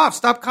 fuck off,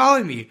 stop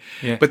calling me.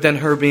 Yeah. But then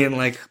her being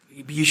like,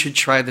 you should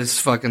try this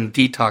fucking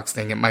detox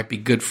thing. It might be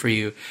good for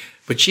you.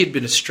 But she had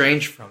been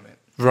estranged from it.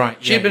 Right.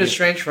 She had been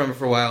estranged from it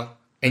for a while,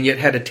 and yet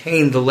had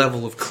attained the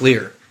level of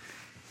clear.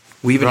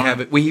 We even have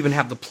it. We even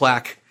have the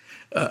plaque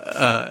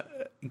because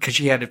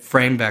she had it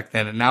framed back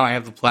then, and now I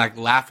have the plaque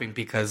laughing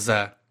because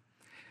of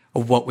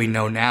what we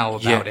know now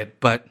about it.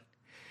 But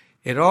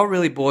it all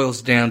really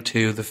boils down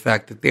to the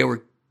fact that they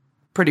were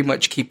pretty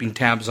much keeping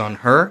tabs on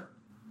her,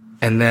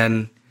 and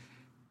then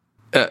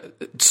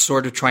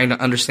sort of trying to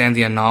understand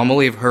the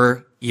anomaly of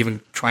her even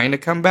trying to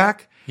come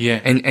back,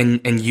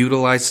 and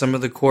utilize some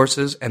of the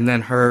courses, and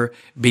then her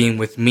being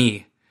with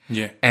me,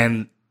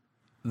 and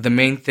the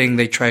main thing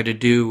they try to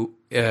do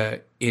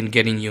in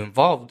getting you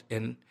involved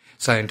in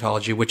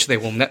Scientology, which they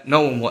will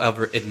no one will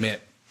ever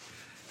admit,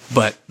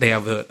 but they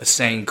have a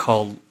saying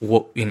called,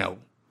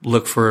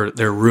 look for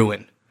their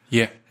ruin.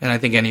 Yeah. And I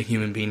think any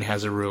human being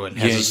has a ruin,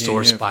 has a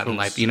sore spot in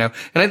life, you know?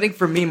 And I think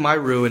for me, my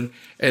ruin,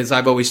 as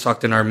I've always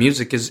talked in our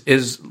music,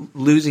 is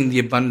losing the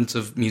abundance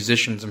of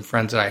musicians and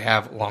friends that I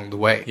have along the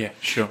way. Yeah,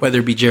 sure. Whether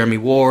it be Jeremy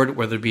Ward,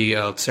 whether it be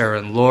Sarah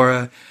and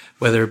Laura,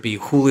 whether it be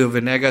Julio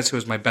Venegas, who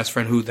was my best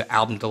friend, who the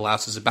album The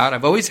Louse is about.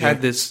 I've always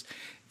had this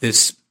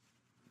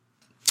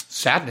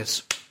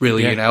sadness,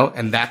 really, Yeah.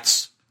 and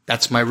that's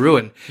my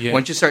ruin. Yeah.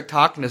 Once you start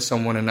talking to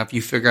someone enough,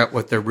 you figure out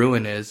what their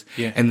ruin is,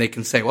 Yeah. and they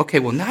can say, okay,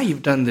 well, now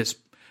you've done this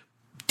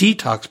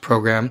detox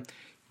program,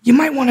 you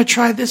might want to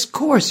try this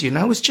course,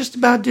 it's just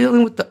about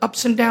dealing with the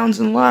ups and downs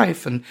in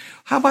life, and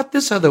how about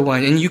this other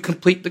one? And you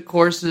complete the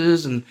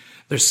courses, and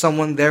there's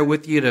someone there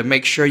with you to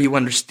make sure you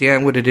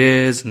understand what it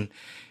is, and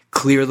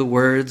clear the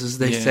words, as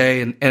they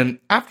say, and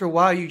after a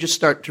while, you just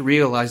start to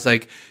realize,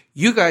 like,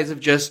 you guys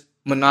have just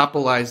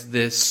monopolized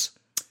this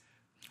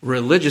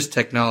religious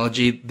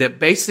technology that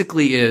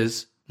basically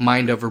is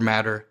mind over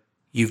matter.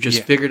 You've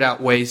just figured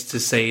out ways to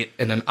say it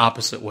in an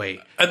opposite way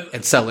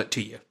and sell it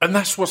to you. And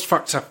that's what's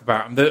fucked up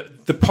about them.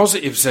 The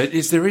positives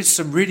is there is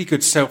some really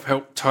good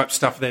self-help type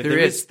stuff there. There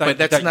is that, but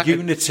that's that not,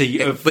 unity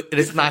of... But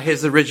it's not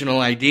his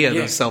original idea,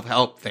 those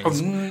self-help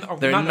things.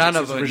 They're none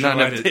of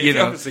it,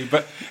 Obviously,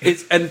 but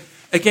it's... And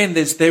again,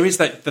 there is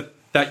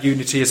that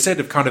unity, as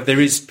said, of kind of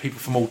there is people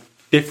from all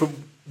different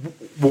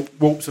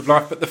walks of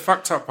life, but the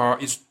fucked up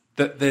part is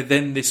that they're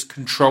then this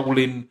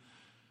controlling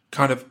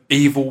kind of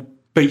evil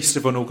beast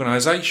of an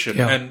organisation.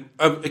 Yeah. And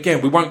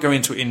again, we won't go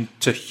into it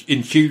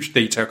in huge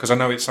detail because I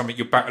know it's something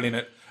you're battling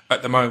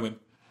at the moment,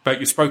 but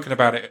you've spoken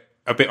about it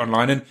a bit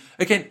online. And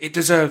again, it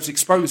deserves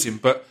exposing,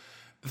 but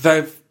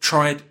they've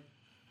tried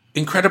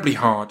incredibly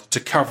hard to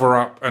cover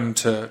up and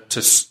to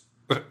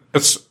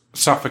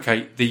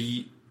suffocate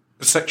the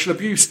sexual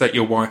abuse that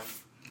your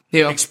wife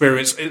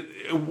experienced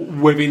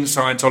within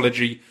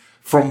Scientology,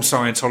 from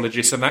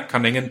Scientologists and that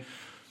kind of thing. And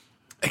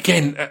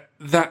again,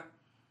 that...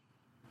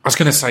 I was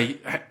going to say,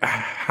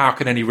 how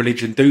can any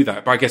religion do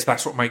that? But I guess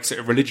that's what makes it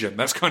a religion.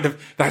 That's kind of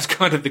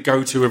the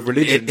go-to of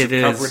religion,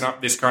 covering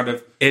up this kind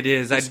of... It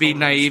is. I'd be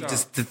naive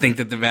to think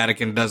that the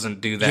Vatican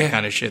doesn't do that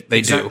kind of shit.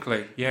 They do.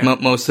 Exactly, yeah.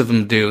 Most of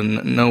them do.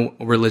 No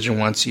religion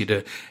wants you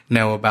to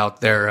know about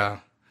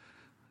their,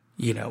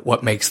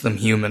 what makes them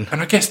human.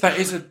 And I guess that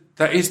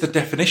is the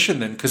definition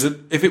then, because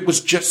if it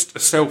was just a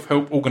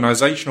self-help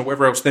organisation or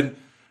whatever else, then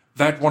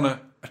they'd want to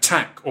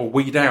attack or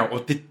weed out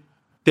or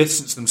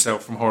distance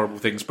themselves from horrible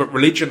things. But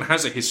religion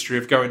has a history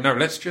of going, no,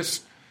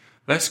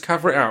 let's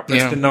cover it up,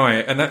 let's deny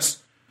it, and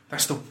that's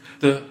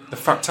the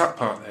fucked up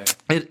part there.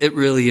 It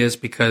really is,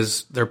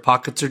 because their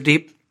pockets are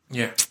deep,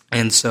 yeah,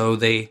 and so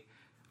they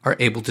are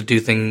able to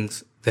do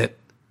things that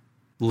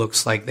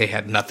looks like they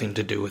had nothing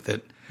to do with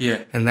it.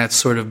 Yeah, and that's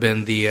sort of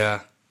been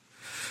the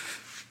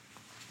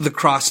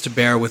cross to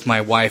bear with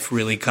my wife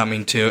really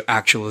coming to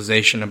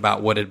actualization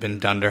about what had been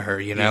done to her,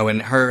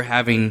 and her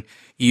having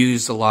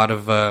used a lot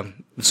of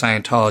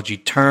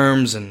Scientology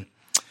terms and,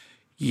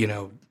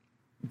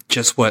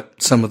 just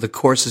what some of the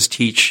courses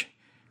teach.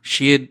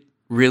 She had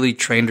really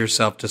trained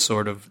herself to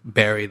sort of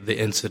bury the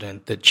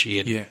incident that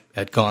she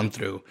had gone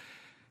through.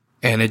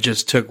 And it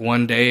just took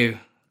one day, a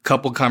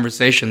couple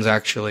conversations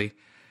actually,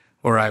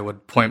 where I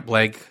would point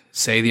blank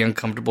say the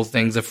uncomfortable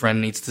things a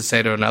friend needs to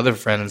say to another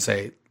friend and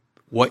say,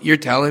 what you're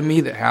telling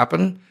me that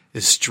happened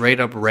is straight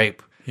up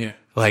rape. Yeah.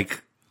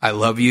 Like, I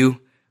love you,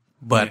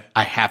 but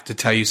I have to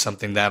tell you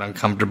something that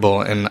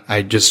uncomfortable. And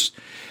I just,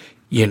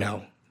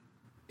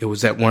 it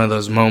was at one of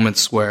those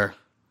moments where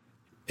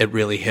it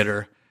really hit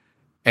her.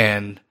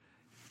 And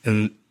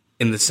in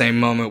the same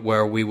moment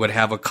where we would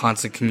have a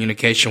constant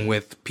communication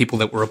with people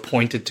that were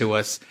appointed to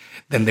us,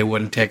 then they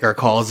wouldn't take our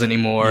calls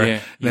anymore.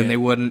 Then they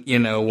wouldn't,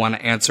 want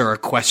to answer our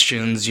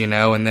questions,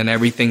 and then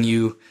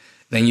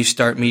then you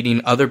start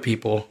meeting other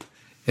people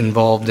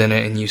involved in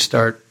it, and you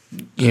start,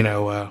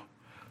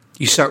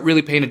 you start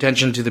really paying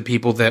attention to the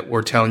people that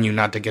were telling you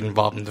not to get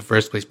involved in the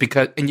first place.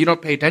 And you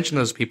don't pay attention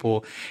to those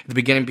people at the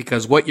beginning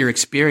because what you're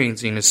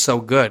experiencing is so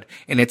good.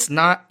 And it's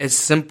not as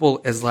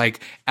simple as like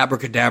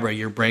abracadabra,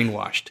 you're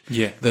brainwashed.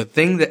 Yeah. The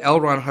thing that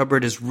L. Ron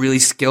Hubbard is really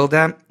skilled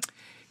at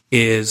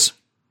is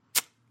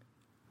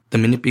the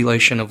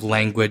manipulation of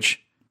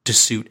language to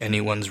suit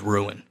anyone's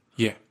ruin.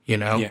 Yeah.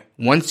 Yeah.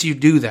 Once you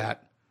do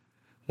that,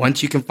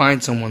 once you can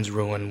find someone's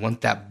ruin,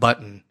 want that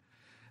button,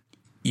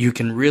 you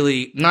can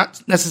really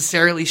not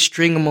necessarily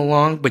string them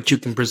along, but you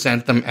can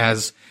present them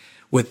as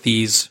with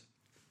these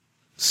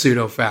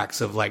pseudo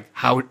facts of like,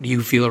 how do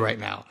you feel right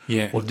now?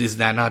 Yeah. Well, is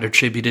that not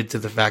attributed to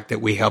the fact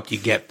that we helped you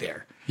get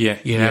there? Yeah.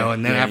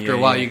 And then after a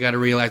while, you got to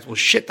realize, well,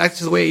 shit, that's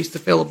just the way I used to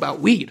feel about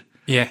weed.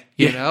 Yeah.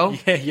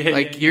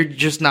 You're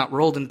just not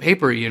rolled in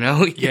paper,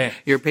 Yeah.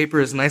 Your paper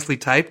is nicely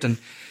typed and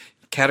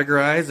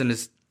categorized and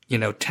is,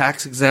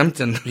 tax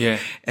exempt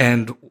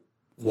and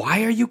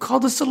why are you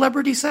called a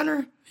celebrity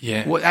center?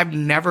 Yeah. Well, I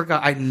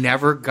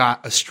never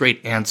got a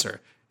straight answer.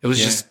 It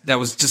was that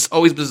was just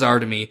always bizarre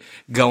to me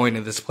going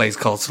to this place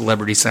called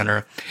Celebrity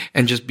Center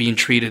and just being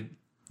treated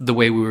the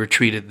way we were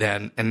treated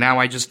then. And now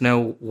I just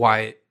know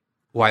why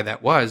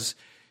that was,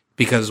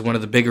 because one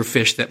of the bigger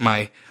fish that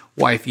my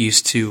wife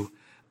used to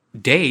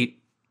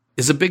date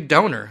is a big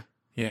donor.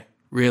 Yeah.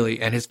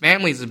 Really. And his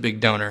family is a big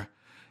donor.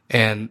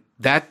 And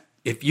that,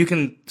 if you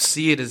can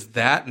see it as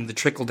that and the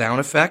trickle down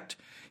effect,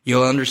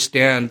 you'll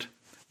understand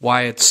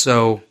why it's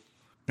so,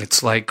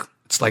 it's like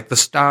the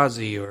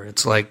Stasi, or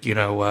it's like,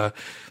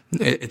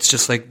 it's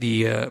just like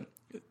the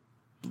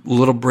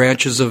little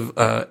branches of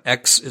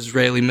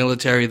ex-Israeli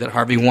military that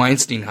Harvey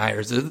Weinstein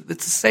hires.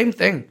 It's the same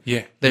thing.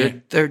 Yeah,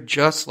 they're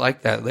just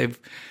like that. They've,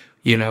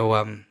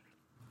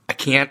 I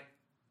can't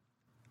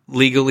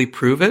legally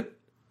prove it,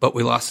 but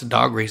we lost a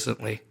dog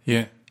recently.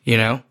 Yeah.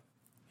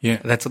 Yeah,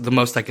 that's the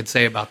most I could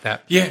say about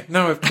that. Yeah,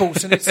 no, of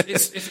course, and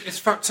it's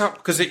fucked up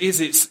because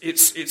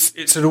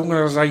it's an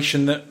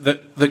organisation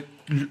that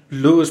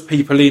lures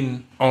people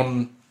in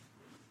on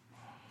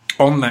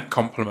that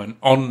compliment,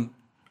 on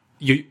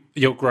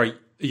you're great,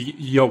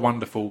 you're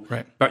wonderful,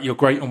 right? But you're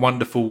great and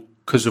wonderful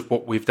because of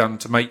what we've done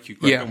to make you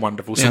great and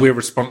wonderful. So we're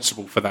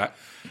responsible for that.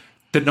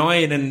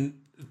 Denying and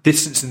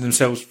distancing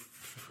themselves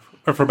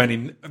from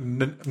any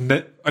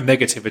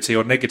negativity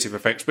or negative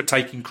effects, but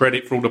taking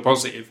credit for all the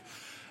positive.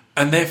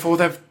 And therefore,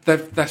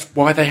 that's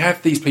why they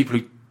have these people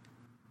who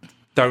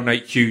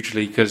donate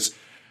hugely, because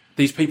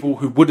these people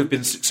who would have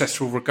been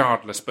successful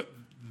regardless, but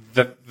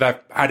they've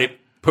had it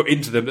put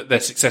into them that they're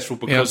successful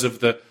because of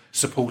the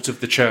support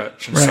of the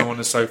church and so on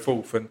and so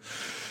forth. And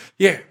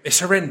yeah, it's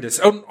horrendous.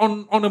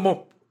 On a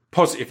more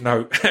positive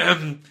note,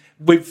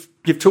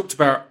 you've talked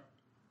about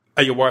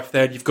your wife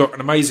there. You've got an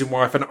amazing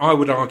wife, and I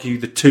would argue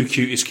the two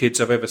cutest kids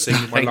I've ever seen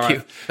in my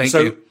life. Thank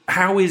you. So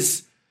how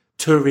is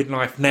touring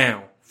life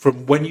now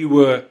from when you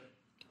were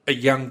a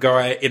young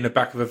guy in the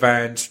back of a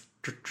van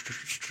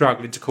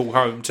struggling to call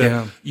home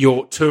to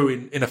you're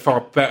touring in a far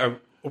better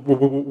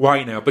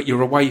way now, but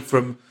you're away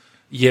from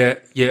your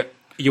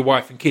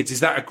wife and kids?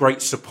 Is that a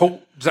great support?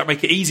 Does that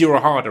make it easier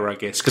or harder, I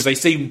guess? Because they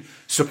seem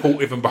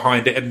supportive and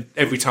behind it, and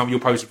every time you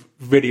post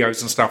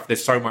videos and stuff,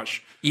 there's so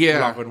much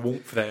love and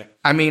warmth there.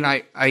 I mean,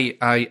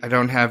 I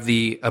don't have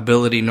the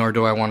ability, nor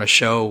do I want to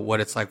show what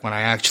it's like when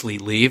I actually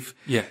leave.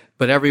 Yeah.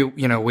 But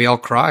we all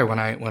cry when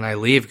I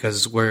leave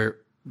because we're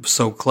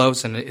so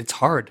close, and it's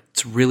hard.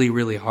 It's really,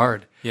 really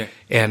hard. Yeah.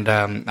 And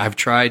I've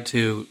tried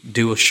to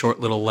do a short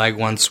little leg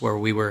once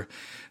where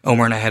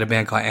Omar and I had a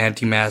band called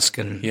Anti-Mask,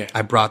 and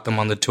I brought them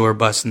on the tour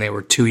bus, and they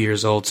were 2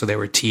 years old, so they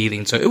were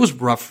teething. So it was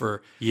rough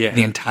for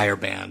the entire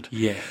band.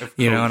 Yeah,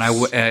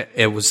 and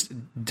it was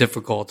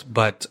difficult,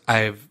 but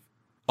I've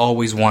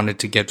always wanted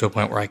to get to a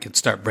point where I could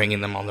start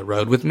bringing them on the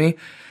road with me.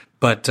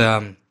 But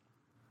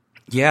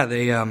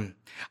they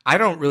I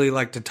don't really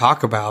like to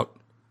talk about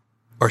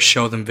or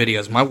show them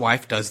videos. My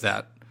wife does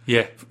that.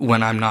 Yeah.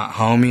 When I'm not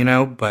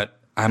home, but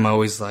I'm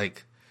always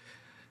like,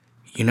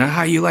 you know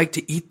how you like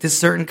to eat this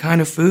certain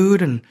kind of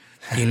food, and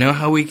you know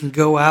how we can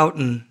go out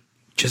and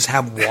just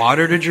have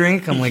water to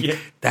drink? I'm like,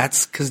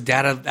 that's because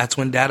that's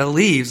when Dada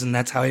leaves, and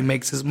that's how he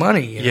makes his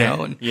money, you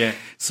know? And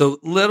so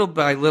little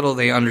by little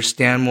they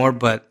understand more,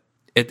 but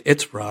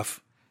it's rough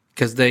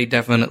because they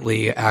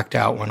definitely act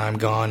out when I'm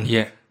gone.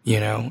 Yeah.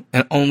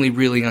 And only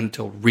really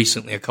until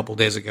recently, a couple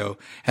days ago,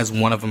 has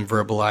one of them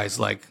verbalized,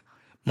 like,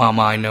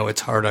 Mama, I know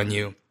it's hard on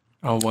you.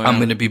 Oh, wow. I'm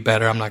going to be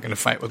better. I'm not going to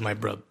fight with my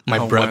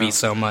brubby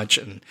so much,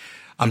 and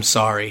I'm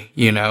sorry,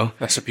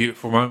 That's a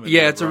beautiful moment.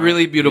 Yeah, it's a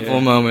really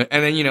beautiful moment.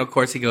 And then, of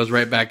course, he goes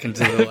right back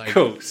into the, like, of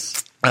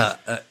course.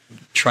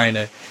 Trying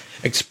to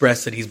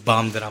express that he's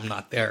bummed that I'm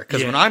not there.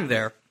 Because when I'm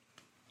there,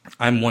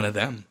 I'm one of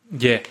them.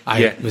 Yeah,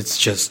 It's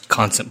just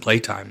constant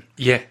playtime.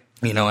 Yeah.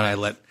 And I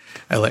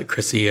let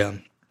Chrissy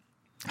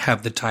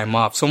have the time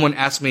off. Someone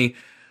asked me,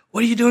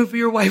 what are you doing for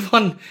your wife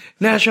on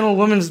National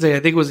Women's Day? I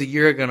think it was a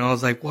year ago. And I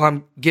was like, well,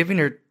 I'm giving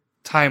her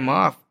time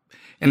off.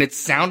 And it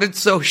sounded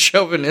so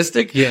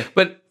chauvinistic. Yeah.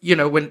 But,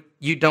 when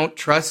you don't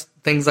trust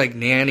things like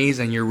nannies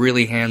and you're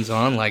really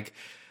hands-on, like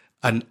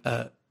an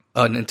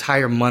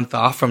entire month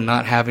off from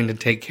not having to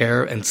take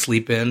care and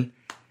sleep in,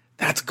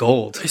 that's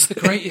gold. It's the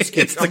greatest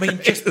gift.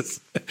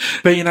 Just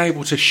being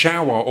able to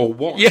shower or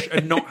wash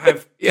and not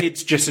have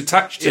kids just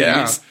attached to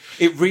you.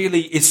 It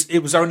really is. It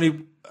was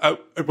only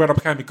when I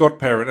became a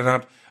godparent,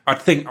 and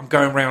I'd think I'm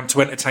going around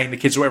to entertain the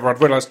kids or whatever,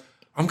 I'd realise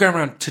I'm going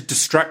around to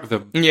distract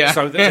them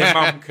so that their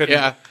mum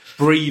can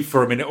breathe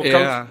for a minute or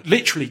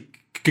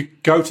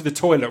go to the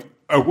toilet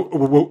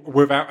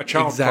without a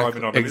child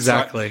climbing on them.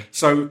 Exactly.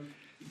 So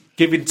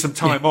giving some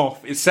time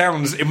off,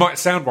 it might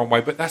sound one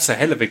way, but that's a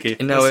hell of a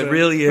gift. No, it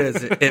really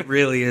is. It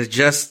really is.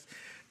 Just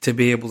to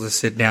be able to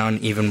sit down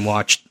and even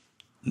watch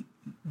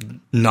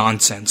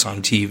nonsense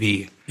on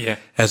TV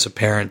as a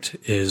parent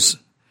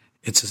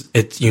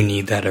you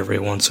need that every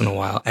once in a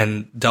while,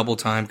 and double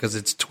time because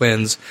it's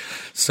twins.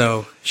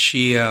 So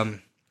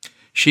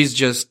she's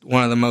just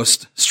one of the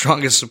most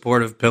strongest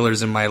supportive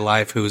pillars in my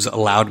life, who's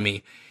allowed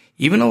me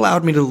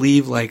to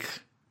leave like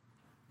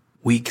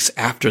weeks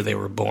after they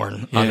were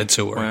born on the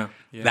tour. Wow.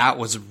 Yeah. That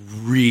was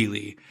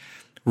really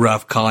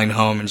rough, calling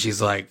home, and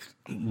she's like,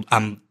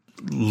 I'm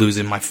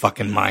losing my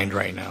fucking mind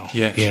right now.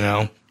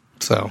 Yeah.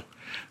 So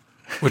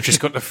we've just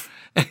got a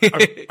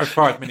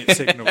 5-minute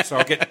signal, so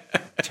I'll get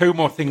two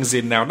more things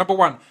in now. Number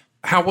one,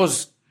 how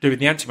was doing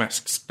the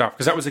Anti-Mask stuff?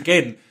 Because that was,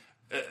 again,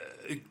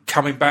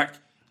 coming back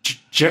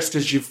just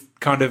as you've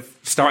kind of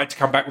started to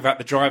come back without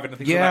the drive and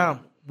things like that,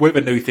 with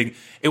a new thing.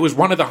 It was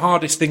one of the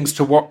hardest things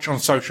to watch on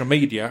social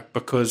media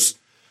because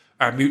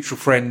our mutual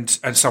friend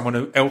and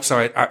someone else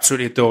I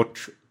absolutely adored,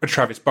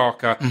 Travis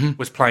Barker,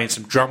 was playing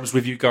some drums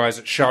with you guys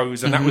at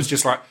shows, and that was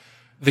just like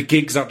the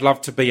gigs I'd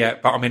love to be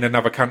at, but I'm in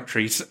another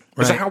country. So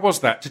how was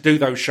that to do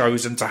those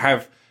shows and to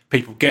have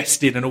people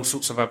guesting and all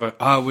sorts of other?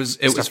 It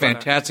was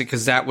fantastic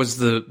because that was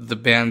the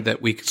band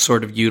that we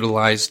sort of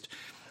utilized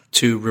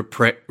to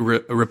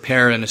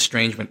repair an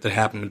estrangement that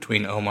happened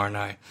between Omar and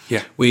I.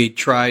 Yeah, we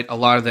tried a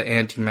lot of the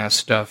anti-mass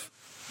stuff.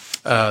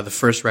 The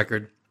first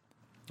record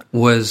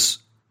was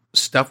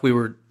stuff we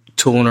were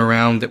tooling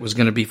around that was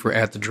going to be for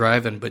At the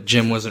Drive-In, but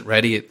Jim wasn't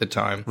ready at the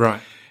time.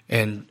 Right.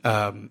 And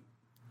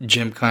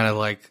Jim kind of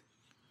like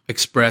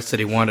expressed that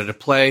he wanted to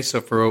play, so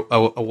for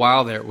a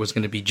while there it was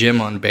going to be Jim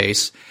on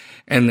bass.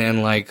 And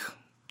then like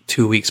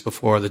 2 weeks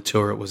before the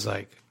tour, it was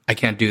like, I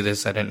can't do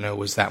this. I didn't know it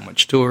was that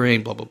much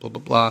touring, blah, blah, blah,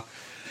 blah, blah.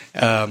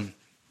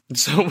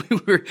 So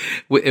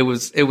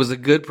it was a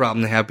good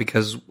problem to have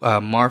because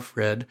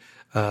Marfred,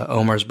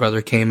 Omar's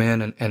brother, came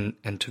in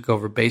and took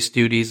over bass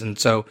duties. And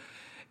so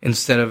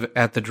instead of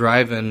At the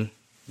Drive-In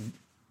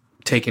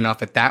taking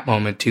off at that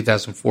moment,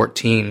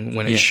 2014,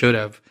 when it should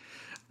have,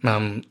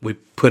 we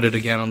put it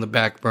again on the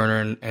back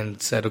burner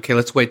and said, okay,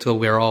 let's wait till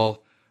we're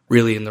all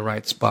really in the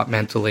right spot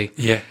mentally.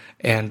 Yeah.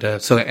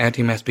 And so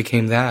Anti-Mass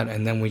became that.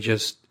 And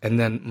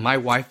then my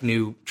wife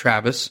knew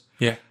Travis.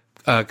 Yeah.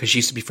 Because she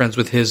used to be friends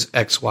with his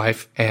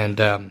ex-wife.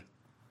 And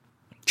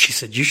she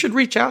said, you should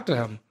reach out to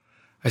him.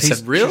 He's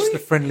said, really? He's just the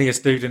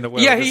friendliest dude in the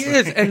world. Yeah, he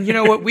is. And you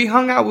know what? We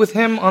hung out with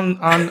him on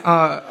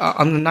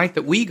the night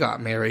that we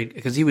got married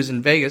because he was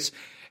in Vegas.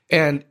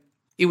 And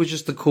he was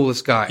just the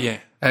coolest guy. Yeah.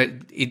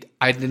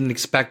 I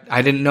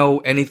didn't know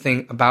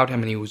anything about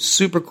him, and he was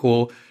super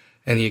cool.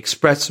 And he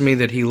expressed to me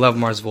that he loved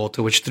Mars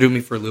Volta, which threw me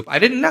for a loop. I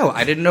didn't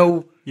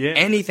know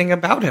anything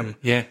about him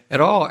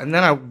at all. And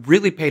then I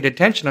really paid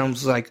attention. I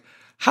was like,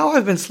 how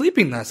I've been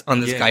sleeping on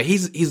this guy.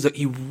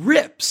 He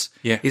rips.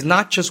 Yeah. He's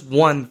not just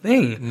one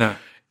thing. No.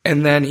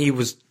 And then he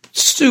was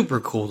super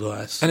cool to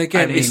us. And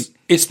again,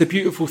 it's the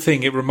beautiful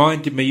thing. It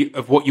reminded me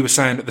of what you were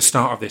saying at the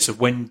start of this, of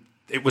when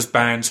it was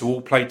bands who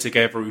all played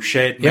together, who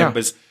shared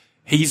members.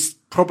 He's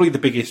probably the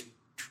biggest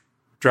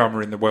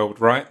drummer in the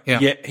world, right? Yeah.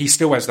 Yet he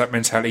still has that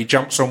mentality. He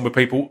jumps on with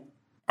people.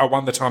 One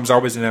of the times I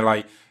was in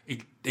LA,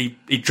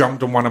 he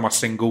drummed on one of my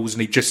singles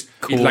and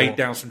he laid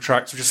down some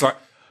tracks. Just like,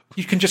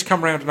 you can just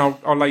come around and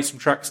I'll lay some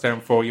tracks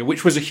down for you,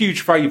 which was a huge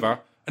favour.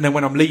 And then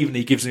when I'm leaving,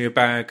 he gives me a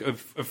bag of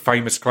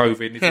famous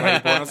clothing. His label,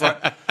 and I was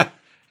like,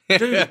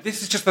 dude,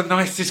 this is just the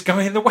nicest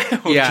guy in the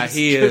world. Yeah,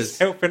 he is. Just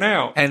helping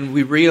out. And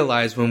we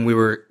realized when we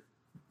were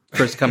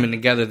first coming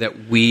together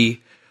that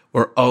we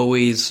were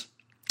always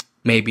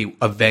maybe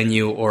a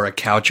venue or a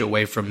couch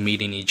away from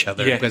meeting each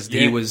other because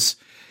he was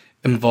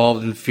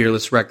involved in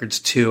Fearless Records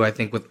too, I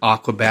think with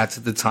Aquabats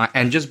at the time,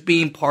 and just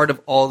being part of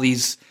all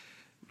these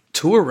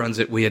tour runs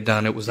that we had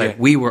done. It was like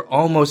we were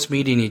almost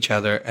meeting each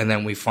other, and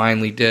then we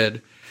finally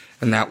did.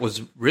 And that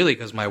was really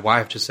because my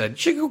wife just said, you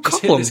should go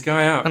call him. This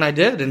guy out. And I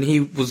did, and he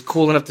was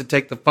cool enough to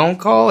take the phone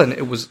call, and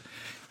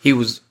he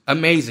was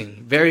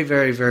amazing. Very,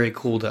 very, very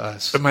cool to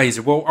us.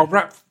 Amazing. Well, I'll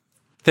wrap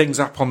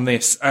things up on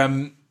this.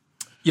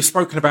 You've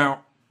spoken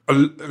about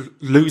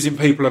losing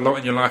people a lot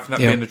in your life and that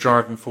being the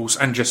driving force,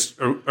 and just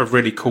a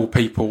really cool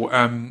people.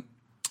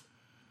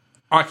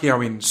 Ike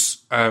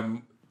Owens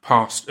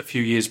passed a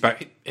few years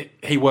back.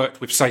 He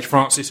worked with Sage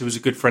Francis, who was a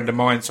good friend of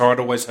mine, so I'd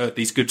always heard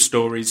these good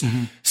stories.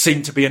 Mm-hmm.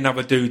 Seemed to be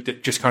another dude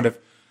that just kind of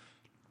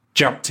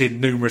jumped in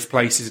numerous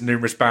places,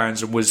 numerous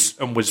bands, and was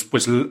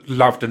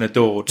loved and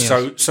adored.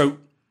 Yes. So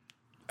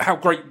how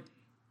great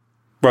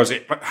was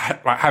it,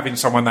 like having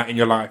someone that in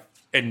your life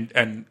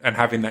and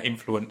having that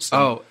influence?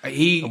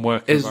 He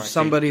is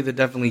somebody that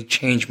definitely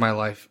changed my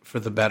life for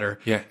the better.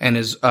 Yeah, and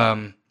is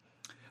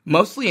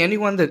mostly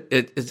anyone that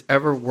has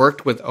ever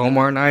worked with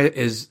Omar and I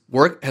has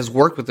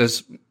worked with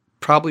us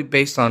probably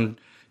based on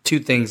two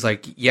things.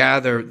 Like,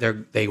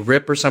 they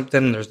rip or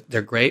something,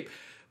 they're great,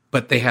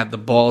 but they had the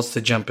balls to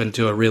jump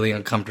into a really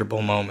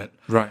uncomfortable moment.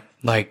 Right.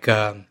 Like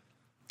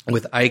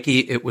with Ike,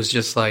 it was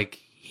just like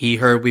he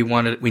heard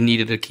we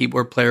needed a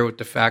keyboard player with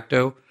De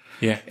Facto.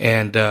 Yeah.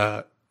 And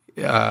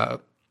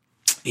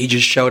he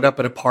just showed up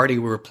at a party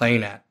we were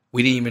playing at.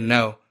 We didn't even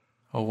know.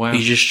 Oh wow.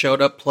 He just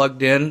showed up,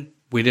 plugged in.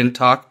 We didn't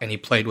talk, and he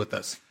played with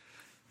us.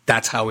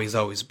 That's how he's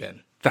always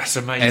been. That's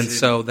amazing. And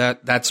so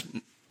that's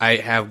I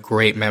have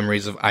great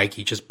memories of Ike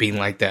just being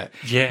like that.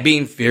 Yeah.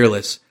 Being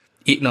fearless,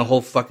 eating a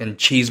whole fucking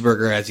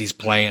cheeseburger as he's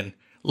playing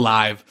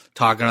live,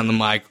 talking on the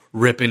mic,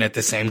 ripping at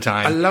the same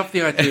time. I love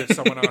the idea of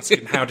someone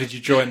asking, how did you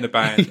join the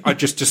band? I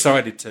just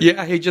decided to.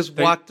 Yeah, he just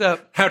walked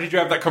up. How did you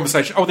have that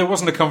conversation? Oh, there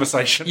wasn't a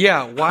conversation.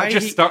 Yeah, why? I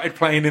just started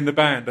playing in the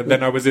band, and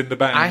then I was in the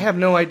band. I have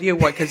no idea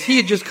why, because he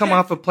had just come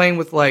off of playing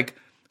with, like,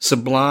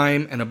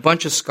 Sublime and a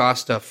bunch of ska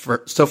stuff.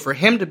 So for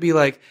him to be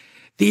like,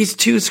 these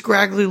two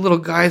scraggly little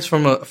guys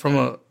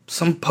from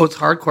some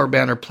post-hardcore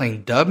band are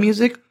playing dub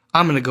music,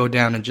 I'm going to go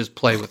down and just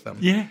play with them.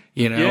 Yeah.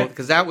 You know,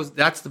 because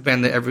that's the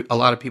band that a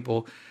lot of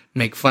people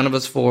make fun of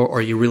us for,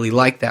 or you really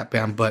like that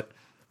band. But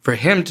for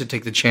him to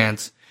take the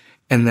chance,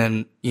 and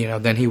then,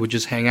 then he would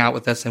just hang out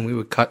with us, and we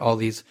would cut all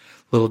these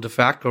little De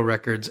Facto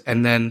records.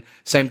 And then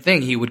same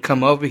thing, he would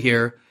come over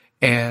here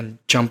and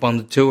jump on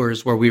the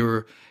tours where we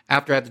were,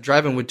 after I had the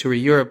drive-in would tour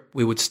Europe,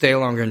 we would stay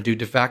longer and do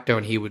de facto,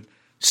 and he would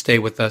stay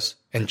with us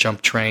and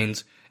jump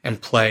trains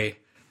and play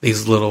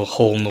these little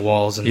hole in the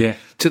walls. And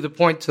to the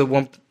point to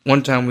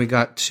one time we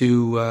got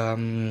to,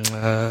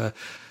 I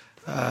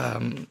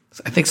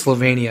think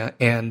Slovenia,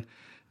 and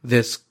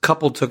this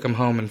couple took him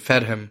home and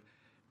fed him,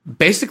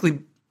 basically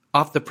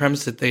off the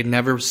premise that they'd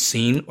never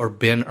seen or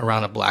been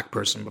around a black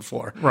person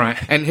before. Right.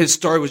 And his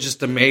story was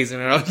just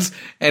amazing.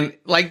 And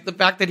like the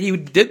fact that he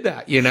did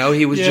that,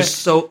 he was just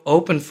so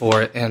open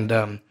for it.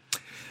 And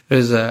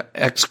there's a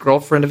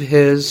ex-girlfriend of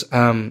his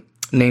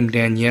named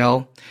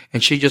Danielle,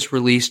 and she just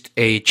released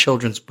a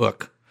children's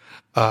book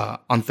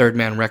on Third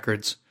Man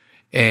Records.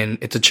 And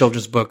it's a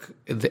children's book,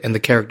 and the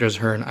character's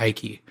her and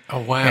Ike.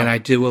 Oh, wow. And I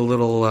do a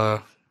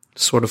little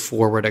sort of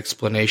forward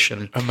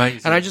explanation.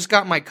 Amazing. And I just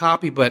got my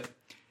copy, but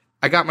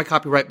I got my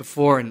copy right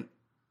before, and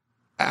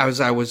as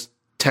I was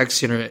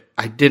texting her,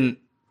 I didn't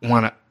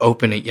want to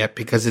open it yet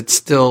because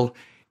it's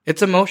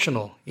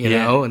emotional, you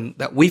know, and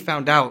that we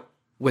found out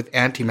with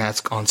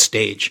Anti-Mask on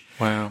stage.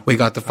 Wow. We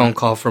got the phone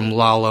call from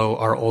Lalo,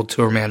 our old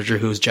tour manager,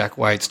 who's Jack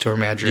White's tour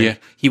manager. Yeah.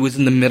 He was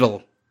in the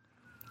middle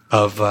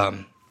of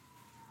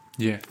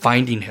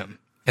finding him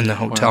in the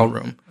hotel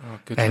room. Oh,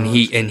 good and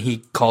Lord.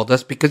 he called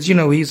us because,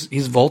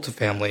 he's Volta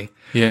family.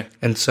 Yeah.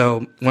 And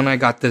so when I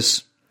got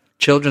this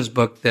children's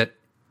book that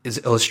is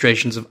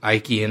illustrations of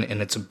Ike,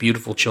 and it's a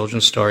beautiful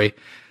children's story,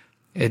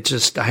 I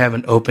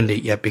haven't opened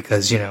it yet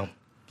because, that's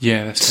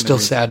it's still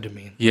sad to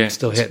me. Yeah, it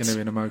still it's hits. going to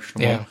be an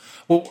emotional Yeah. one.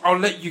 Well, I'll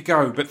let you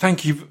go, but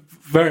thank you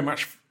very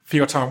much for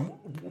your time.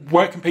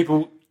 Where can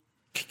people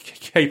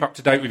keep up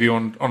to date with you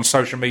on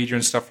social media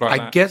and stuff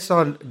like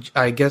that?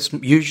 I guess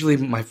usually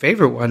my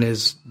favorite one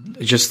is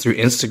just through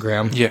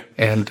Instagram. Yeah.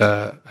 And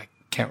I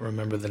can't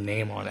remember the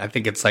name on it. I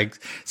think it's like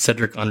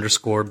Cedric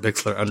 _Bixler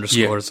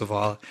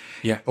 _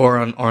 Yeah. Or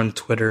on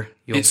Twitter.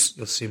 You'll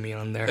see me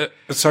on there.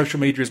 Social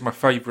media is my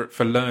favourite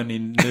for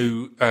learning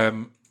new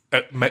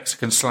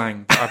Mexican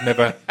slang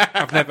that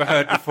I've never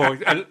heard before.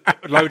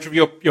 Loads of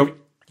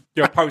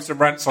your posts and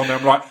rants on there.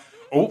 I'm like,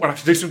 I'll have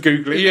to do some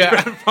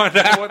Googling and find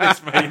out what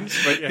this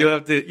means. But You'll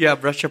have to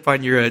brush up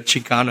on your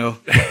Chicano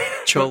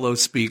Cholo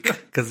speak,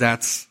 because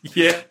that's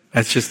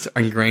just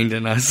ingrained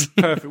in us.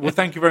 Perfect. Well,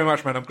 thank you very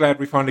much, man. I'm glad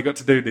we finally got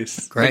to do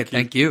this. Great.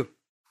 Thank you.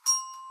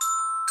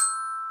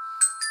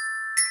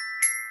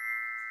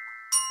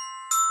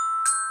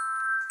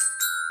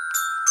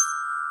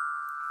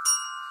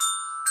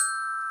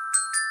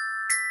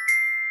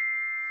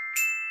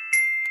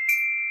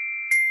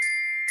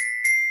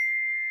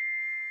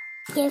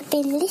 You've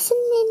been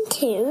listening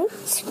to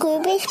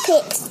Scroobius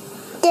Pip's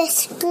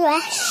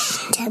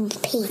Discretion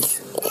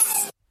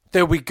Pieces.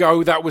 There we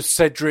go. That was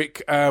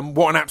Cedric.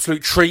 What an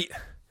absolute treat.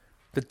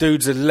 The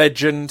dude's a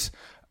legend.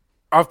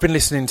 I've been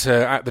listening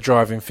to At the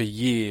Drive-In for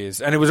years,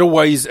 and it was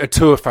always a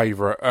tour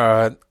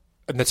favourite.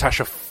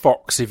 Natasha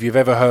Fox, if you've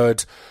ever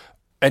heard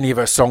any of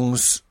her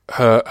songs,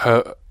 even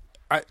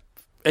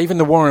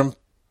the War and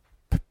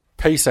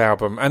Peace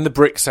album and the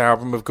Bricks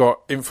album have got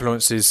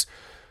influences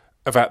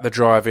of At the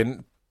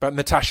Drive-In. But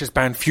Natasha's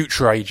band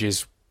Future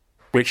Ages,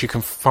 which you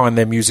can find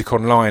their music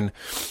online,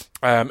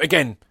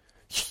 again,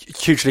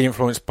 hugely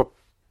influenced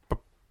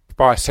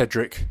by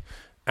Cedric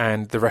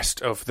and the rest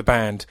of the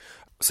band.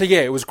 So yeah,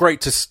 it was great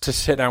to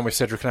sit down with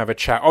Cedric and have a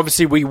chat.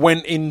 Obviously, we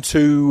went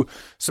into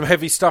some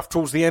heavy stuff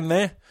towards the end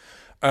there.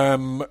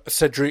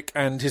 Cedric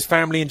and his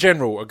family in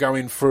general are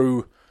going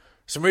through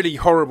some really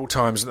horrible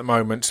times at the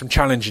moment, some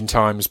challenging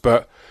times,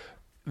 but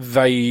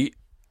they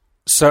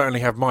certainly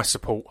have my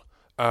support.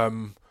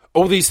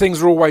 All these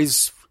things are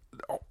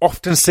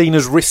often seen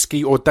as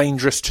risky or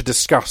dangerous to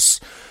discuss,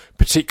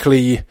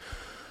 particularly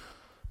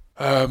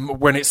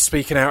when it's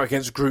speaking out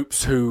against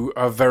groups who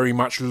are very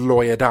much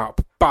lawyered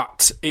up.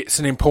 But it's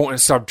an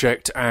important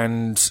subject,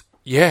 and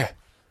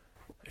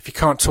if you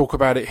can't talk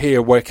about it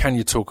here, where can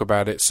you talk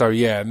about it? So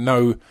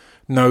no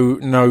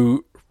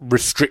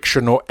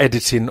restriction or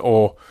editing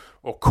or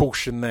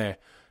caution there,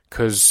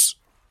 because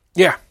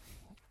it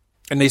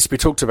needs to be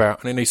talked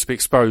about and it needs to be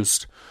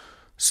exposed.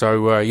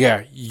 So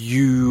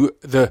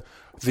the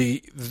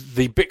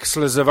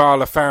Bixlers of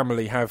Arla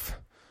family have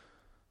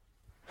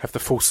the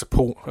full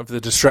support of the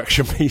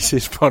Distraction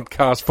Pieces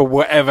podcast for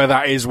whatever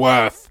that is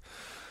worth.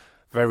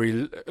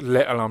 Very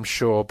little, I'm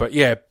sure, but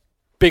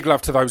big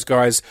love to those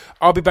guys.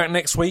 I'll be back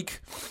next week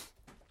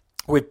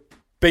with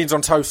Beans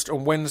on Toast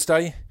on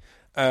Wednesday.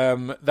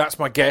 That's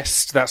my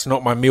guest. That's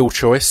not my meal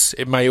choice.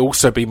 It may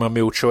also be my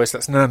meal choice.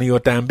 That's none of your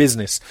damn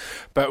business.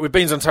 But with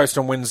Beans on Toast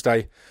on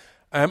Wednesday.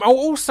 This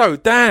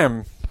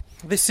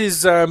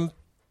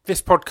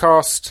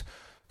podcast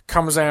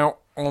comes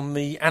out on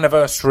the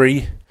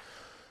anniversary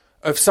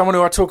of someone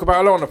who I talk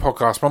about a lot on the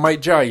podcast, my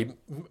mate Jay.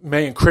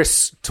 Me and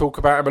Chris talk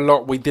about him a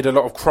lot. We did a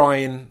lot of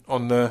crying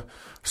on the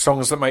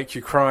Songs That Make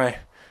You Cry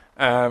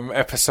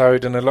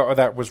episode, and a lot of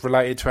that was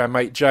related to our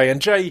mate Jay. And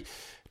Jay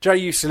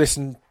used to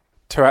listen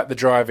to At the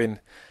Drive-In.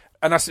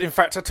 And in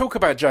fact, I talk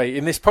about Jay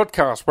in this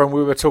podcast when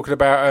we were talking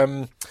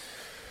about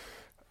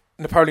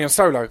Napoleon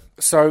Solo.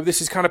 So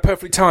this is kind of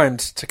perfectly timed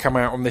to come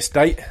out on this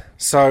date.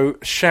 So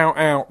shout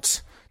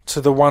out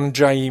to the one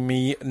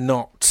Jamie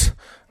Knott.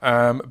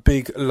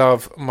 Big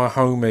love, my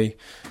homie.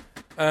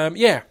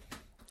 Yeah,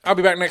 I'll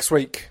be back next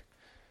week.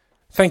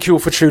 Thank you all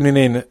for tuning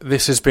in.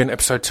 This has been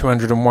episode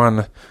 201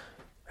 of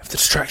the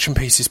Distraction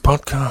Pieces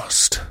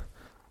podcast.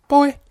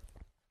 Bye.